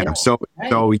 Yeah.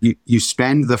 So you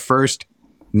spend the first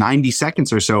 90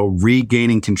 seconds or so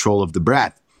regaining control of the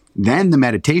breath. Then the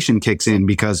meditation kicks in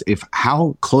because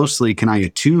how closely can I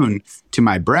attune to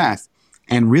my breath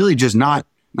and really just not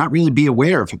really be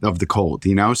aware of the cold,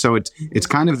 So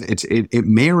it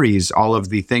marries all of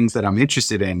the things that I'm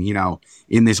interested in,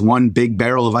 in this one big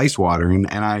barrel of ice water.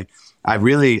 And I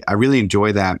really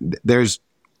enjoy that. There's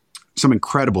some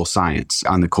incredible science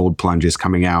on the cold plunges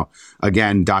coming out.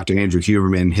 Again, Dr. Andrew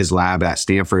Huberman, his lab at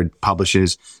Stanford,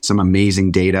 publishes some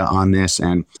amazing data on this.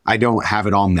 And I don't have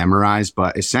it all memorized,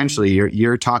 but essentially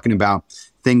you're talking about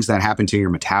things that happen to your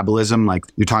metabolism. Like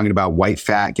you're talking about white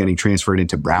fat getting transferred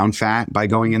into brown fat by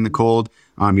going in the cold.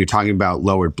 You're talking about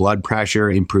lowered blood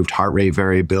pressure, improved heart rate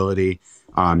variability.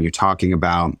 You're talking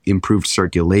about improved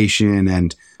circulation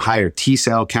and higher T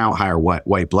cell count, higher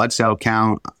white blood cell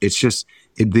count. It's just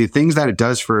the things that it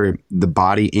does for the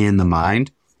body and the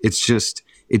mind. It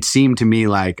seemed to me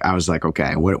like I was like,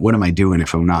 okay, what am I doing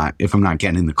if I'm not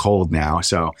getting in the cold now?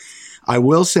 So I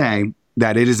will say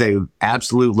that it is a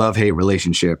absolute love-hate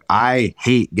relationship. I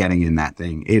hate getting in that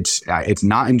thing. It's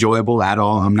not enjoyable at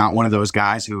all. I'm not one of those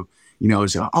guys who,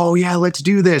 is, oh yeah, let's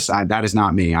do this. That is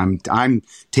not me. I'm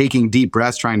taking deep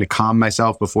breaths, trying to calm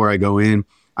myself before I go in.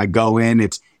 I go in.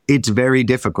 It's very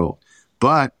difficult,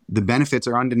 but the benefits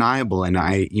are undeniable. And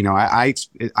I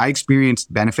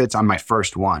experienced benefits on my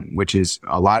first one, which is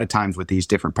a lot of times with these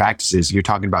different practices, you're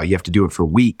talking about you have to do it for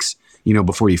weeks,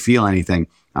 before you feel anything.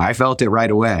 I felt it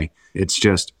right away. It's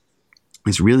just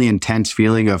this really intense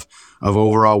feeling of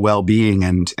overall well-being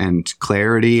and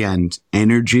clarity and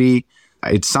energy.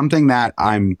 It's something that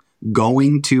I'm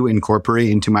going to incorporate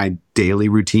into my daily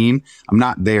routine. I'm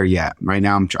not there yet. Right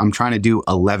now, I'm trying to do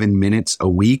 11 minutes a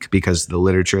week because the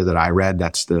literature that I read,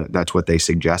 that's what they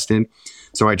suggested.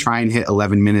 So I try and hit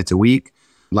 11 minutes a week.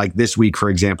 Like this week, for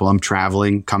example, I'm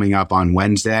traveling coming up on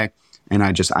Wednesday. And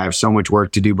I have so much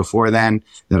work to do before then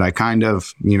that I kind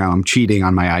of, I'm cheating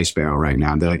on my ice barrel right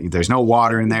now. There's no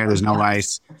water in there. There's no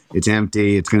ice. It's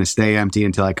empty. It's going to stay empty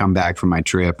until I come back from my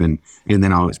trip. And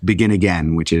then I'll begin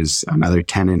again, which is another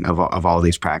tenet of all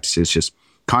these practices, just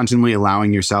constantly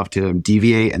allowing yourself to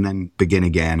deviate and then begin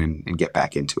again and get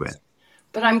back into it.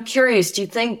 But I'm curious,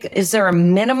 is there a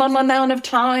minimum amount of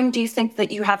time? Do you think that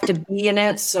you have to be in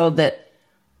it so that,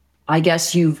 I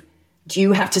guess do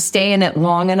you have to stay in it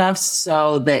long enough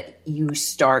so that you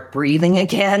start breathing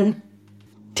again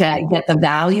to get the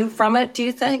value from it, do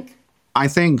you think? I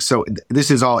think so. This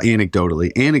is all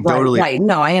anecdotally. Right.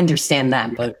 No, I understand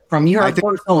that. But from your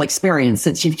personal experience,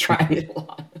 since you've tried it a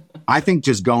lot. I think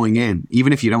just going in,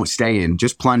 even if you don't stay in,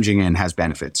 just plunging in has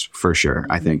benefits for sure.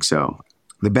 I think so.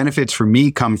 The benefits for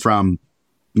me come from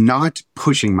not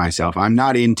pushing myself. I'm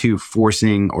not into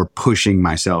forcing or pushing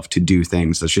myself to do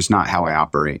things. That's just not how I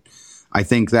operate. I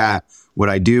think that what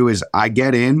I do is I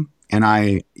get in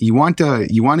and you want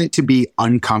it to be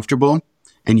uncomfortable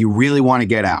and you really want to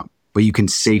get out, but you can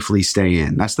safely stay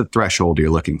in. That's the threshold you're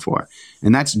looking for.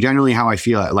 And that's generally how I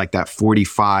feel at like that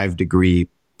 45-degree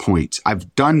point.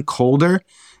 I've done colder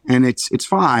and it's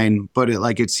fine, but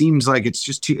it seems like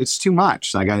it's too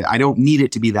much. Like I don't need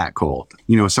it to be that cold.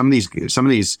 Some of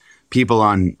these people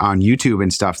on YouTube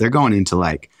and stuff, they're going into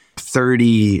like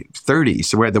 30,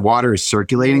 so where the water is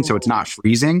circulating, so it's not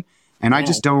freezing. And I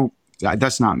just don't,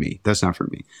 that's not me. That's not for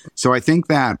me. So I think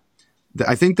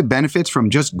the benefits from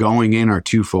just going in are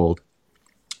twofold.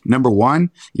 Number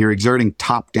one, you're exerting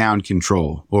top-down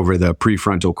control over the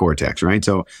prefrontal cortex, right?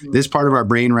 So this part of our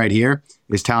brain right here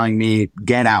is telling me,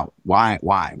 get out. Why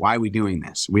are we doing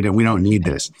this? We don't need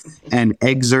this. And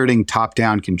exerting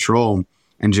top-down control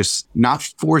and just not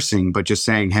forcing, but just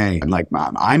saying, hey, like,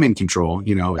 I'm in control,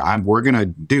 we're going to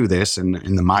do this and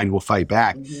the mind will fight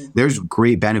back. Mm-hmm. There's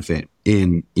great benefit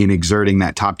in exerting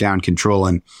that top-down control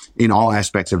and in all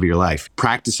aspects of your life.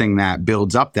 Practicing that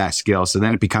builds up that skill. So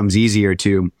then it becomes easier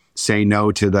to say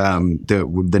no to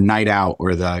the night out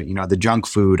or the junk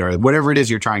food or whatever it is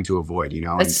you're trying to avoid,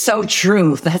 That's so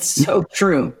true. That's so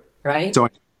true. Right. So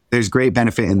there's great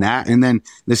benefit in that. And then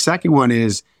the second one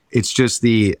is it's just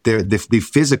the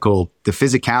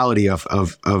physicality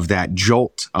of that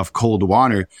jolt of cold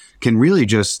water can really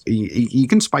just, you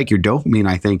can spike your dopamine,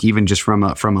 I think, even just from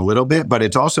a little bit, but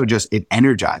it's also just, it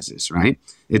energizes, right?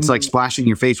 It's like splashing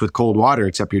your face with cold water,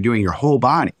 except you're doing your whole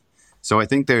body. So I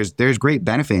think there's great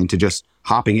benefit into just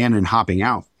hopping in and hopping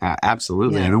out.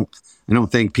 Absolutely. Yeah. I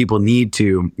don't think people need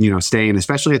to, stay in,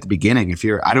 especially at the beginning.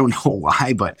 I don't know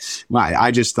why, but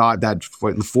I just thought that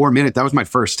for the 4 minutes, that was my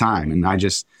first time. And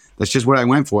that's just what I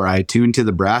went for. I tuned to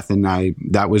the breath and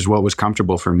that was what was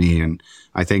comfortable for me. And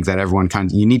I think that everyone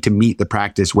you need to meet the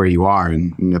practice where you are,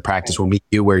 and the practice will meet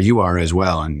you where you are as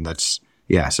well. And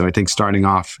so I think starting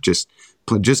off, just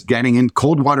getting in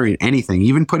cold water in anything,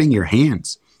 even putting your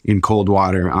hands in cold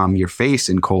water, your face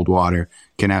in cold water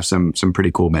can have some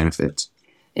pretty cool benefits.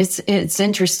 It's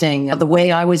interesting. The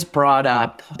way I was brought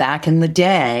up back in the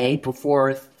day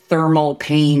before thermal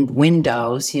paned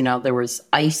windows, there was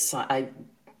ice. I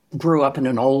grew up in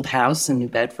an old house in New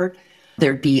Bedford.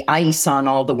 There'd be ice on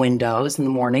all the windows in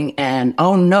the morning. And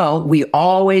oh no, we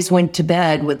always went to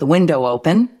bed with the window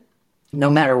open, no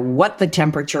matter what the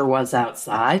temperature was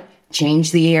outside,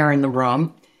 change the air in the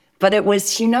room. But it was,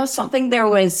 something there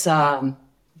was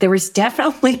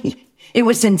definitely, it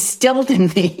was instilled in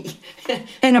me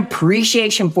an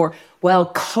appreciation for,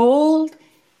 cold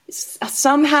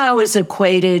somehow is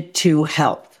equated to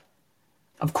health.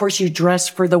 Of course, you dress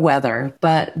for the weather,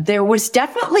 but there was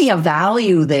definitely a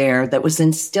value there that was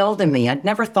instilled in me. I'd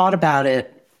never thought about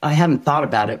it. I haven't thought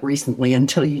about it recently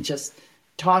until you just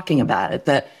talking about it,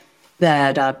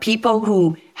 that people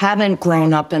who haven't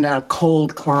grown up in a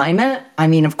cold climate,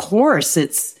 of course,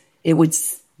 it would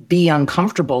be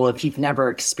uncomfortable if you've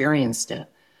never experienced it.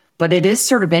 But it is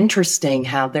sort of interesting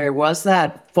how there was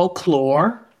that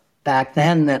folklore back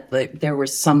then that there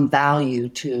was some value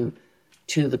to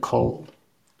the cold.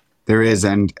 There is,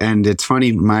 and it's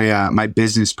funny. My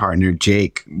business partner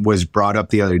Jake was brought up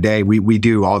the other day. We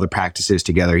do all the practices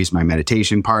together. He's my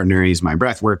meditation partner. He's my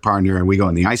breathwork partner, and we go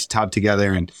in the ice tub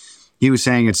together. And he was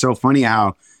saying it's so funny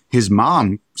how his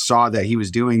mom saw that he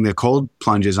was doing the cold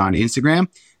plunges on Instagram,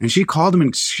 and she called him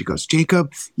and she goes,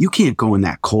 "Jacob, you can't go in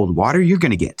that cold water. You're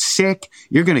going to get sick.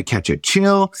 You're going to catch a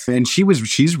chill." And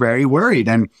she's very worried.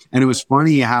 And it was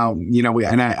funny how,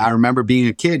 I remember being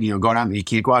a kid, going out and you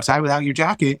can't go outside without your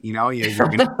jacket, you're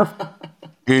gonna,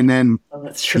 and then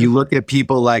you look at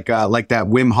people like that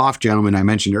Wim Hof gentleman I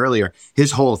mentioned earlier.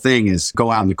 His whole thing is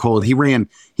go out in the cold.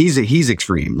 He's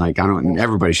extreme. Like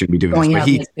everybody shouldn't be doing going this,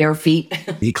 but out bare feet.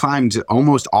 He climbed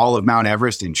almost all of Mount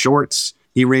Everest in shorts.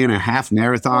 He ran a half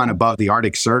marathon above the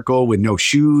Arctic Circle with no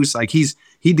shoes. Like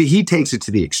he takes it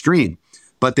to the extreme.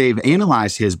 But they've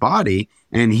analyzed his body,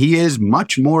 and he is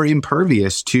much more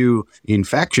impervious to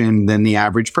infection than the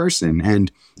average person.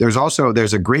 And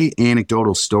there's a great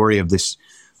anecdotal story of this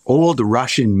old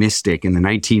Russian mystic in the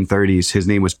 1930s. His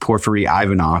name was Porfiry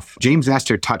Ivanov. James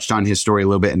Nestor touched on his story a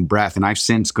little bit in Breath, and I've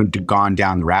since gone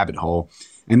down the rabbit hole.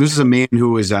 And this is a man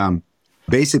who was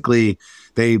basically,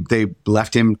 they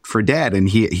left him for dead, and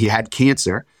he had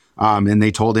cancer, and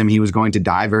they told him he was going to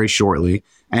die very shortly.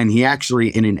 And he actually,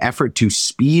 in an effort to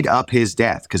speed up his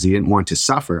death, because he didn't want to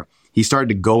suffer, he started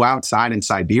to go outside in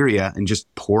Siberia and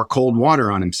just pour cold water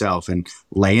on himself and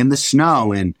lay in the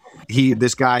snow. And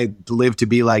this guy lived to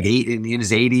be like in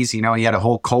his 80s. He had a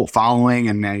whole cult following,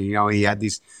 and he had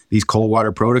these cold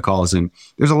water protocols. And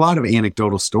there's a lot of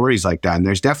anecdotal stories like that. And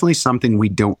there's definitely something we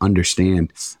don't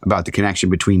understand about the connection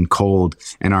between cold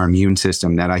and our immune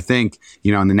system that I think,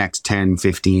 in the next 10,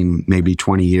 15, maybe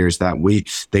 20 years that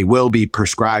they will be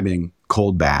prescribing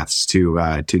cold baths to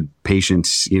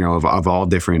patients, of all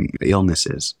different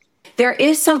illnesses. There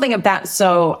is something about,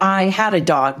 so I had a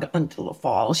dog until the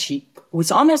fall. She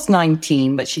was almost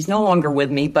 19, but she's no longer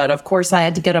with me. But of course I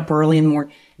had to get up early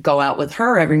and go out with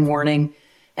her every morning.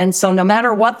 And so no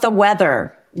matter what the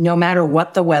weather,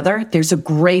 there's a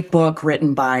great book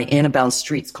written by Annabelle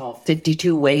Streets called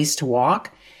 52 Ways to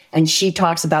Walk. And she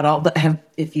talks about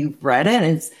if you've read it,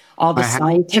 it's all the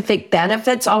scientific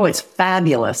benefits. Oh, it's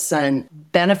fabulous, and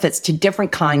benefits to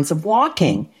different kinds of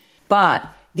walking. But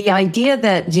the idea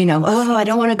that, I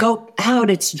don't want to go out.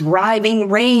 It's driving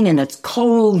rain and it's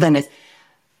cold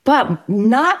but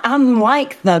not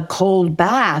unlike the cold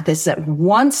bath is that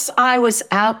once I was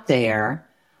out there,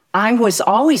 I was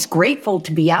always grateful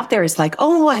to be out there. It's like,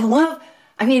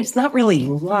 it's not really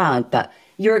love, but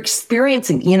you're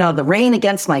experiencing, the rain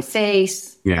against my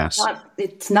face. Yes.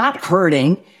 It's not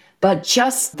hurting, but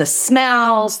just the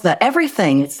smells, the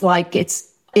everything, it's like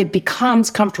it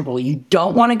becomes comfortable. You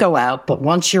don't want to go out, but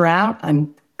once you're out,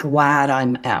 I'm glad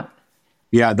I'm out.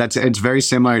 Yeah, it's very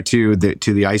similar to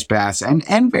the ice baths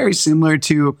and very similar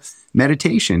to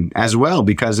meditation as well,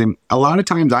 because a lot of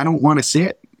times I don't want to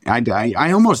sit.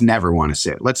 I almost never want to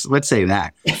sit. Let's say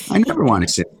that. I never want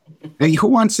to sit. Who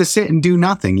wants to sit and do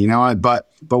nothing, But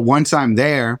once I'm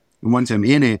there, once I'm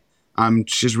in it, I'm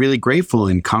just really grateful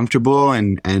and comfortable.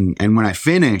 And when I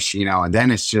finish,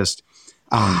 then it's just,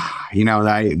 it's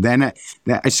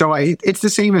the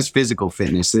same as physical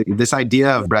fitness. This idea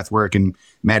of breath work and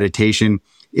meditation,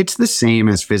 it's the same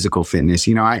as physical fitness.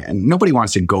 Nobody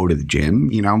wants to go to the gym,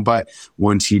 but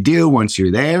once you do, once you're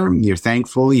there, you're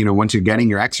thankful, once you're getting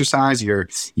your exercise,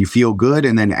 you feel good.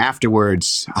 And then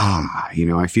afterwards,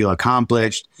 I feel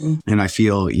accomplished and I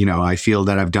feel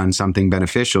that I've done something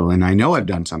beneficial, and I know I've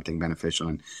done something beneficial.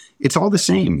 And it's all the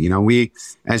same. We,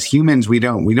 as humans, we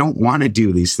don't want to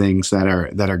do these things that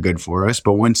are good for us.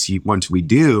 But once we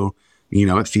do,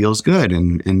 it feels good.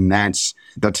 And that's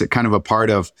a kind of a part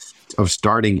of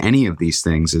starting any of these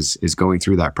things is going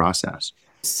through that process.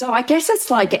 So I guess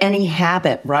it's like any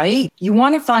habit, right? You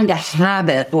want to find a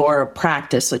habit or a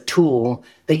practice, a tool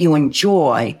that you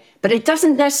enjoy, but it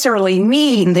doesn't necessarily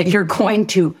mean that you're going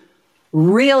to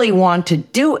really want to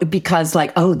do it because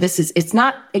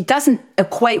it doesn't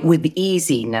equate with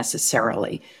easy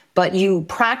necessarily, but you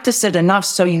practice it enough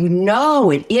so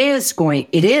it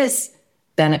is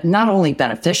not only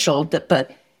beneficial,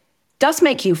 but does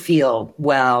make you feel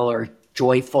well or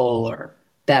joyful or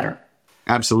better.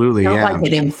 Absolutely, not yeah. Like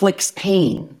it inflicts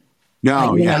pain.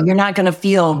 No, you're not going to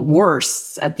feel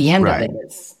worse at the end right. of it.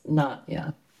 It's not,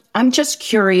 yeah. I'm just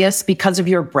curious, because of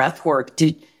your breath work,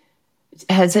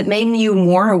 has it made you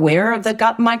more aware of the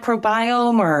gut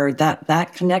microbiome or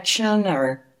that connection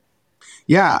or?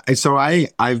 Yeah. So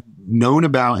I've known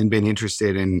about and been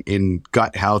interested in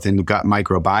gut health and gut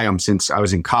microbiome since I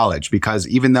was in college, because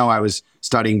even though I was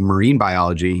studying marine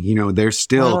biology, there's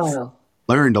still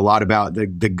learned a lot about the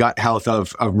gut health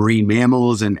of marine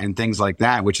mammals and things like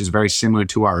that, which is very similar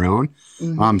to our own.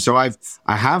 Mm-hmm. So I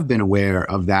have been aware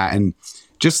of that. And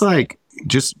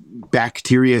just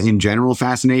bacteria in general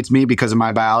fascinates me because of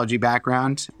my biology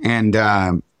background. And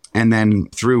then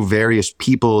through various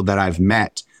people that I've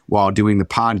met while doing the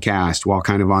podcast, while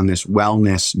kind of on this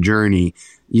wellness journey,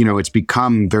 it's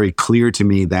become very clear to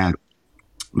me that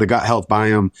the gut health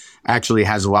biome actually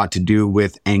has a lot to do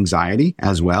with anxiety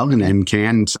as well, and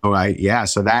can. So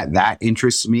so that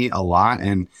interests me a lot,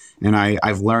 and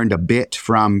I've learned a bit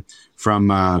from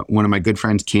one of my good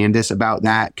friends, Candace, about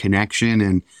that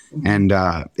connection, and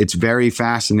it's very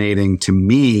fascinating to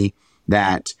me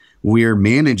that we're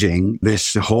managing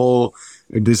this whole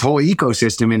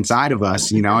ecosystem inside of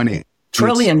us, and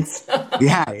trillions.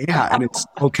 Yeah. And it's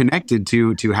so connected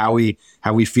to how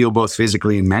we feel both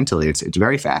physically and mentally. It's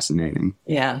very fascinating.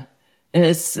 Yeah.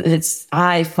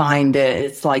 I find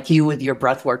it's like you with your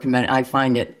breath work. I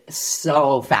find it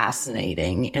so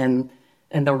fascinating. And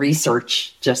the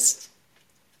research just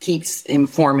keeps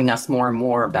informing us more and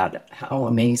more about how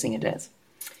amazing it is.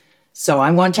 So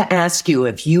I want to ask you,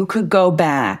 if you could go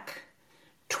back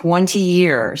 20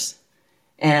 years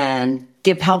and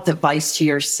give health advice to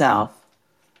yourself,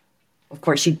 of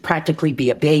course, you'd practically be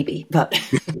a baby, but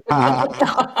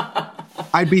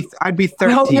I'd be 13.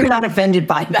 I hope you're not offended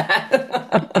by that.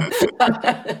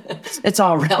 It's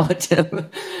all relative.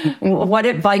 What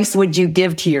advice would you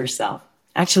give to yourself?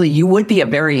 Actually, you would be a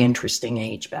very interesting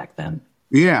age back then.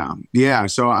 Yeah.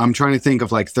 So I'm trying to think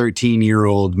of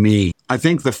 13-year-old me. I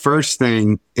think the first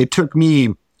thing, it took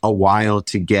me a while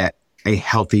to get a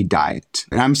healthy diet.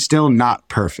 And I'm still not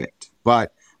perfect,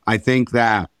 but I think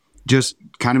that just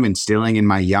kind of instilling in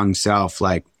my young self,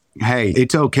 hey,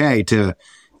 it's okay to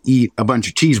eat a bunch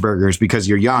of cheeseburgers because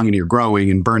you're young and you're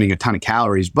growing and burning a ton of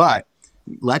calories, but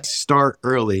let's start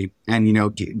early and,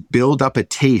 build up a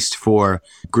taste for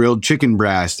grilled chicken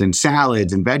breast and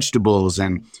salads and vegetables.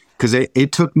 And because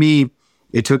it took me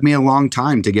a long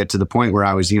time to get to the point where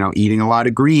I was, eating a lot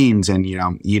of greens and,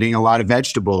 eating a lot of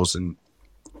vegetables. And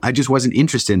I just wasn't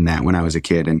interested in that when I was a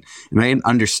kid. And I didn't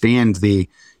understand the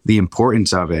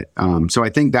importance of it. So I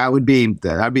think that'd be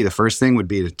the first thing, would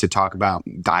be to talk about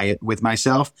diet with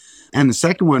myself. And the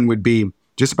second one would be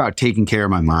just about taking care of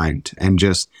my mind, and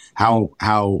just how,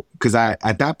 because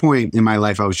at that point in my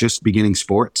life, I was just beginning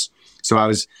sports.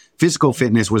 So physical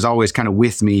fitness was always kind of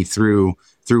with me through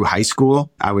high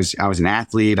school. I was an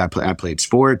athlete. I played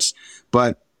sports,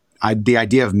 but the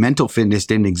idea of mental fitness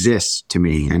didn't exist to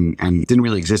me, and didn't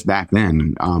really exist back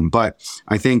then. But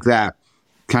I think that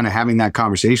kind of having that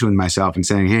conversation with myself and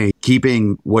saying, hey,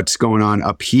 keeping what's going on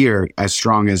up here as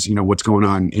strong as, what's going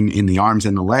on in the arms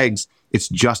and the legs, it's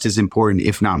just as important,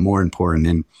 if not more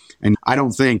important. And I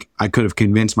don't think I could have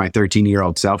convinced my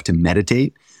 13-year-old self to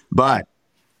meditate, but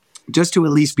just to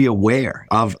at least be aware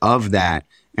of that,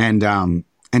 and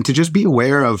to just be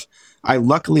aware of,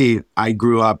 luckily I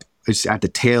grew up at the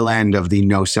tail end of the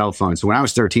no cell phone. So when I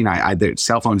was 13, the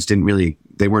cell phones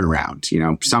they weren't around.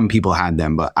 Some people had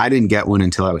them, but I didn't get one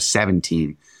until I was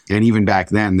 17. And even back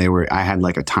then I had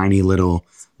like a tiny little,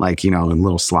 a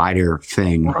little slider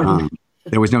thing.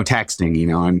 There was no texting,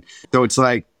 and so it's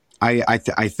like, I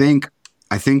think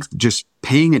just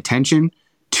paying attention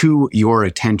to your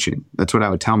attention. That's what I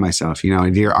would tell myself.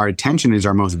 Our attention is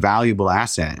our most valuable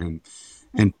asset,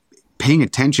 and paying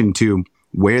attention to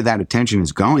where that attention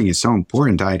is going is so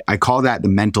important. I call that the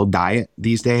mental diet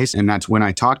these days. And that's when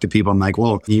I talk to people, I'm like,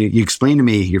 well, you explain to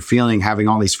me, you're having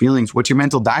all these feelings. What's your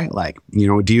mental diet like?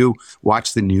 Do you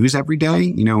watch the news every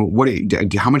day?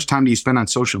 How much time do you spend on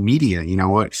social media?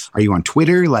 What are you on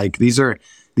Twitter? Like these are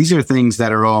things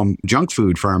that are all junk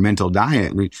food for our mental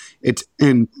diet.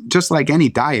 And just like any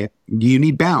diet, you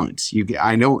need balance.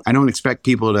 I don't expect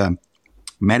people to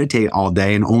meditate all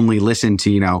day and only listen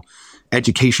to,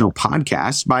 educational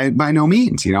podcasts by no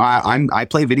means. I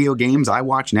play video games, I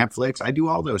watch Netflix, I do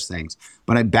all those things,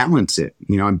 but I balance it.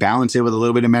 I balance it with a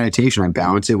little bit of meditation. I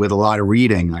balance it with a lot of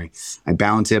reading. I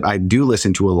balance it. I do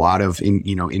listen to a lot of,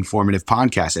 informative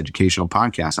podcasts, educational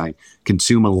podcasts. I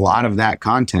consume a lot of that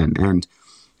content. And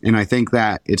I think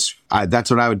that that's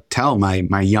what I would tell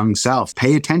my young self.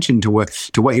 Pay attention to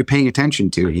what you're paying attention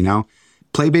to,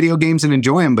 Play video games and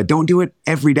enjoy them, but don't do it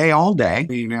every day, all day.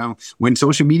 When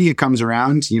social media comes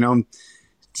around,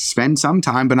 spend some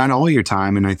time, but not all your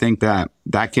time. And I think that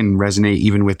can resonate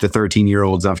even with the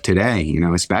 13-year-olds of today,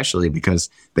 especially because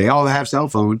they all have cell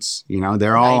phones,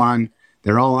 they're all on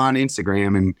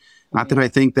Instagram. And not that I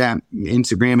think that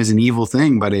Instagram is an evil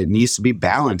thing, but it needs to be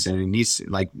balanced, and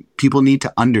people need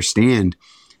to understand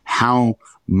how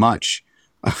much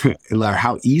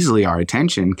how easily our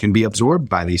attention can be absorbed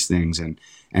by these things.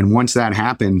 And once that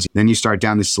happens, then you start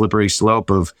down this slippery slope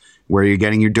of where you're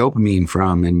getting your dopamine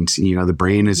from. And, the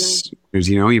brain is,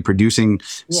 you're producing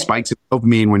spikes of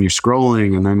dopamine when you're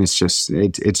scrolling. And then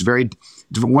it's very,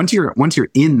 once you're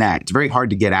in that, it's very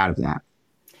hard to get out of that.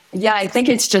 Yeah, I think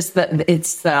it's just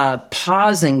it's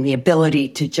pausing, the ability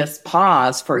to just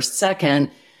pause for a second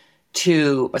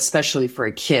especially for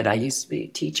a kid. I used to be a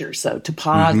teacher, so to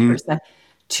pause for a second,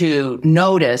 to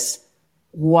notice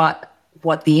what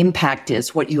the impact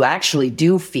is, what you actually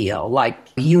do feel. Like,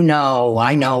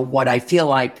 I know what I feel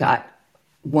like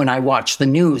when I watch the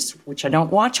news, which I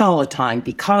don't watch all the time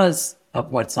because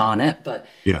of what's on it.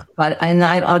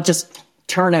 I'll just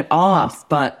turn it off.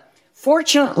 But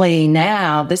fortunately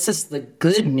now, this is the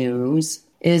good news,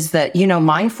 is that,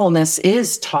 mindfulness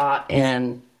is taught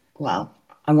in,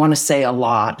 I want to say a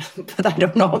lot, but I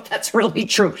don't know if that's really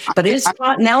true. But it's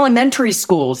taught in elementary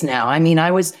schools now. I mean,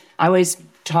 I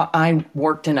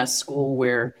worked in a school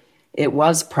where it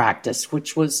was practiced,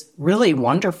 which was really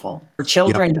wonderful for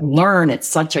children to learn at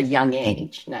such a young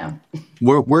age now.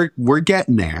 We're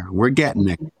getting there. We're getting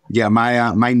there. Yeah,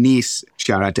 my niece,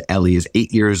 shout out to Ellie, is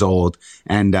 8 years old,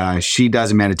 and she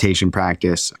does a meditation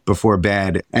practice before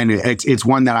bed, and it's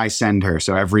one that I send her.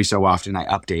 So every so often I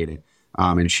update it.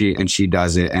 And she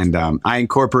does it. And I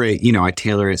incorporate, I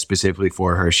tailor it specifically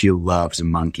for her. She loves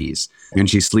monkeys, and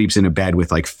she sleeps in a bed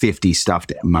with like 50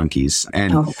 stuffed monkeys.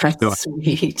 And that's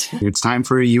sweet. It's time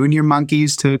for you and your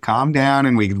monkeys to calm down.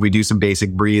 And we do some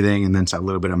basic breathing and then a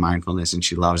little bit of mindfulness, and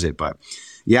she loves it. But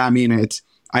yeah, I mean,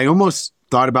 I almost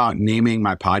thought about naming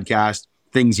my podcast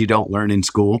Things You Don't Learn in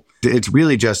School. It's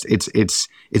really just,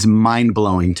 it's mind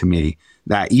blowing to me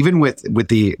that even with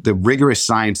the rigorous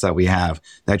science that we have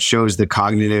that shows the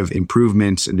cognitive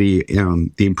improvements, the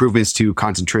improvements to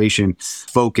concentration,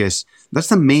 focus, that's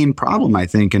the main problem, I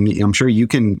think. And I'm sure you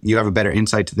have a better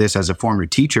insight to this as a former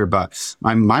teacher, but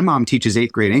my mom teaches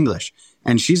 8th grade English.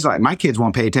 And she's like, my kids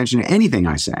won't pay attention to anything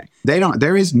I say.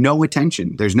 There is no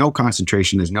attention. There's no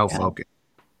concentration. There's no focus.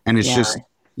 And it's just,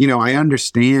 I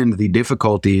understand the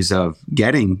difficulties of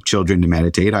getting children to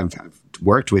meditate. I've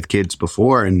worked with kids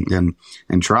before and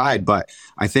tried, but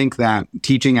I think that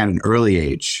teaching at an early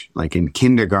age, like in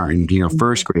kindergarten,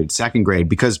 first grade, second grade,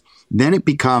 because then it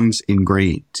becomes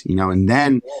ingrained, and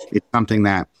then it's something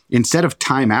that instead of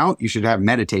time out, you should have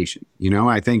meditation,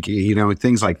 I think,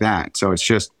 things like that. So it's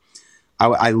just,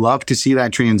 I love to see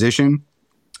that transition.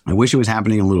 I wish it was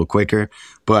happening a little quicker,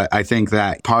 but I think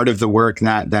that part of the work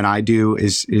that I do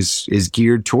is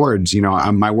geared towards,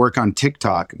 my work on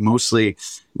TikTok mostly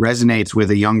resonates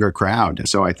with a younger crowd.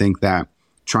 So I think that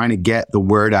trying to get the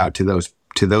word out to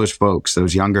those folks,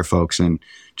 those younger folks, and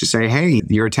just say, hey,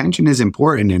 your attention is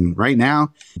important. And right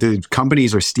now, the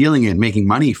companies are stealing it, making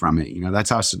money from it.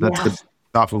 That's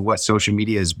off of what social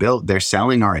media is built. They're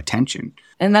selling our attention.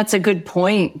 And that's a good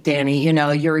point, Danny.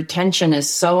 Your attention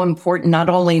is so important, not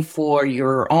only for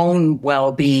your own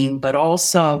well-being, but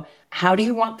also how do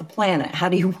you want the planet? How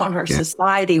do you want our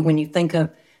society when you think of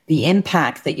the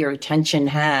impact that your attention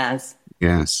has?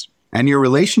 Yes. And your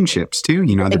relationships too,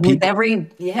 the people.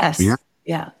 Yes. Yeah.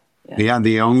 Yeah.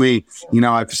 The only,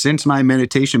 since my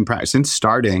meditation practice, since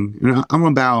starting, I'm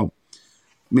about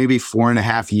maybe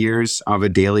 4.5 years of a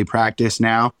daily practice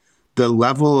now. The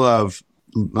level of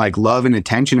love and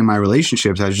attention in my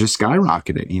relationships has just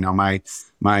skyrocketed.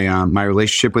 My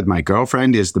relationship with my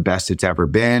girlfriend is the best it's ever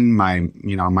been. I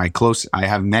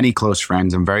have many close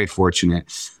friends. I'm very fortunate.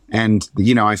 And,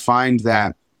 I find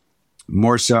that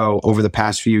more so over the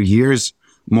past few years,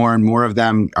 more and more of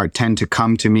them tend to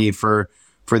come to me for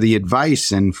the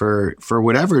advice and for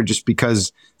whatever, just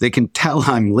because they can tell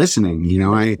I'm listening.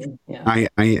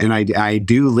 I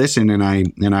do listen, and I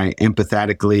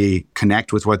empathetically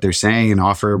connect with what they're saying and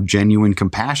offer genuine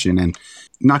compassion. And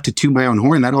not to toot my own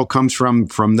horn, that all comes from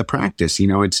the practice.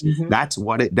 That's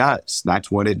what it does.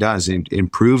 That's what it does. It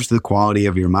improves the quality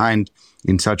of your mind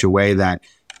in such a way that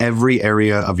every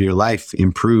area of your life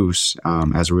improves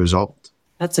as a result.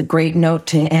 That's a great note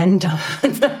to end on.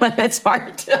 It's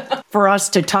hard for us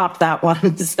to top that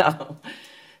one. So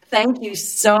thank you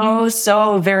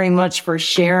so very much for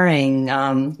sharing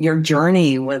your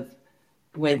journey with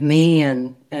me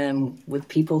and with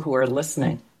people who are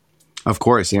listening. Of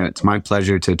course. Yeah. It's my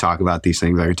pleasure to talk about these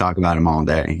things. I could talk about them all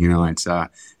day.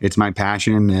 It's my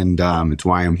passion, and it's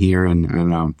why I'm here.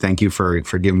 And thank you for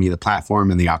giving me the platform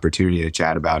and the opportunity to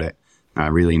chat about it. I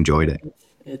really enjoyed it.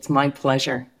 It's my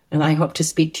pleasure. And I hope to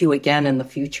speak to you again in the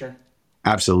future.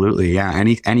 Absolutely. Yeah.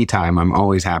 Anytime. I'm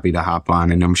always happy to hop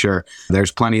on. And I'm sure there's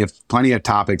plenty of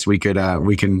topics we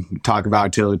can talk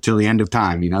about till the end of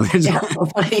time.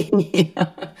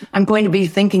 I'm going to be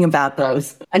thinking about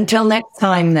those. Until next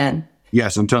time then.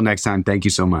 Yes. Until next time. Thank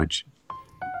you so much.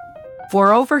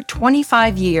 For over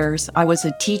 25 years, I was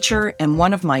a teacher, and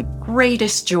one of my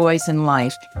greatest joys in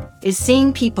life is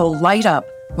seeing people light up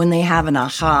when they have an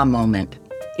aha moment.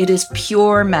 It is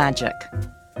pure magic.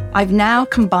 I've now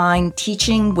combined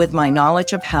teaching with my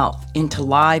knowledge of health into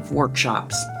live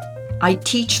workshops. I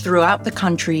teach throughout the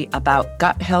country about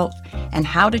gut health and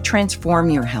how to transform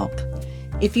your health.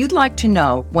 If you'd like to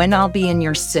know when I'll be in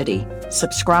your city,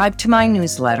 subscribe to my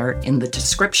newsletter in the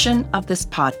description of this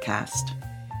podcast.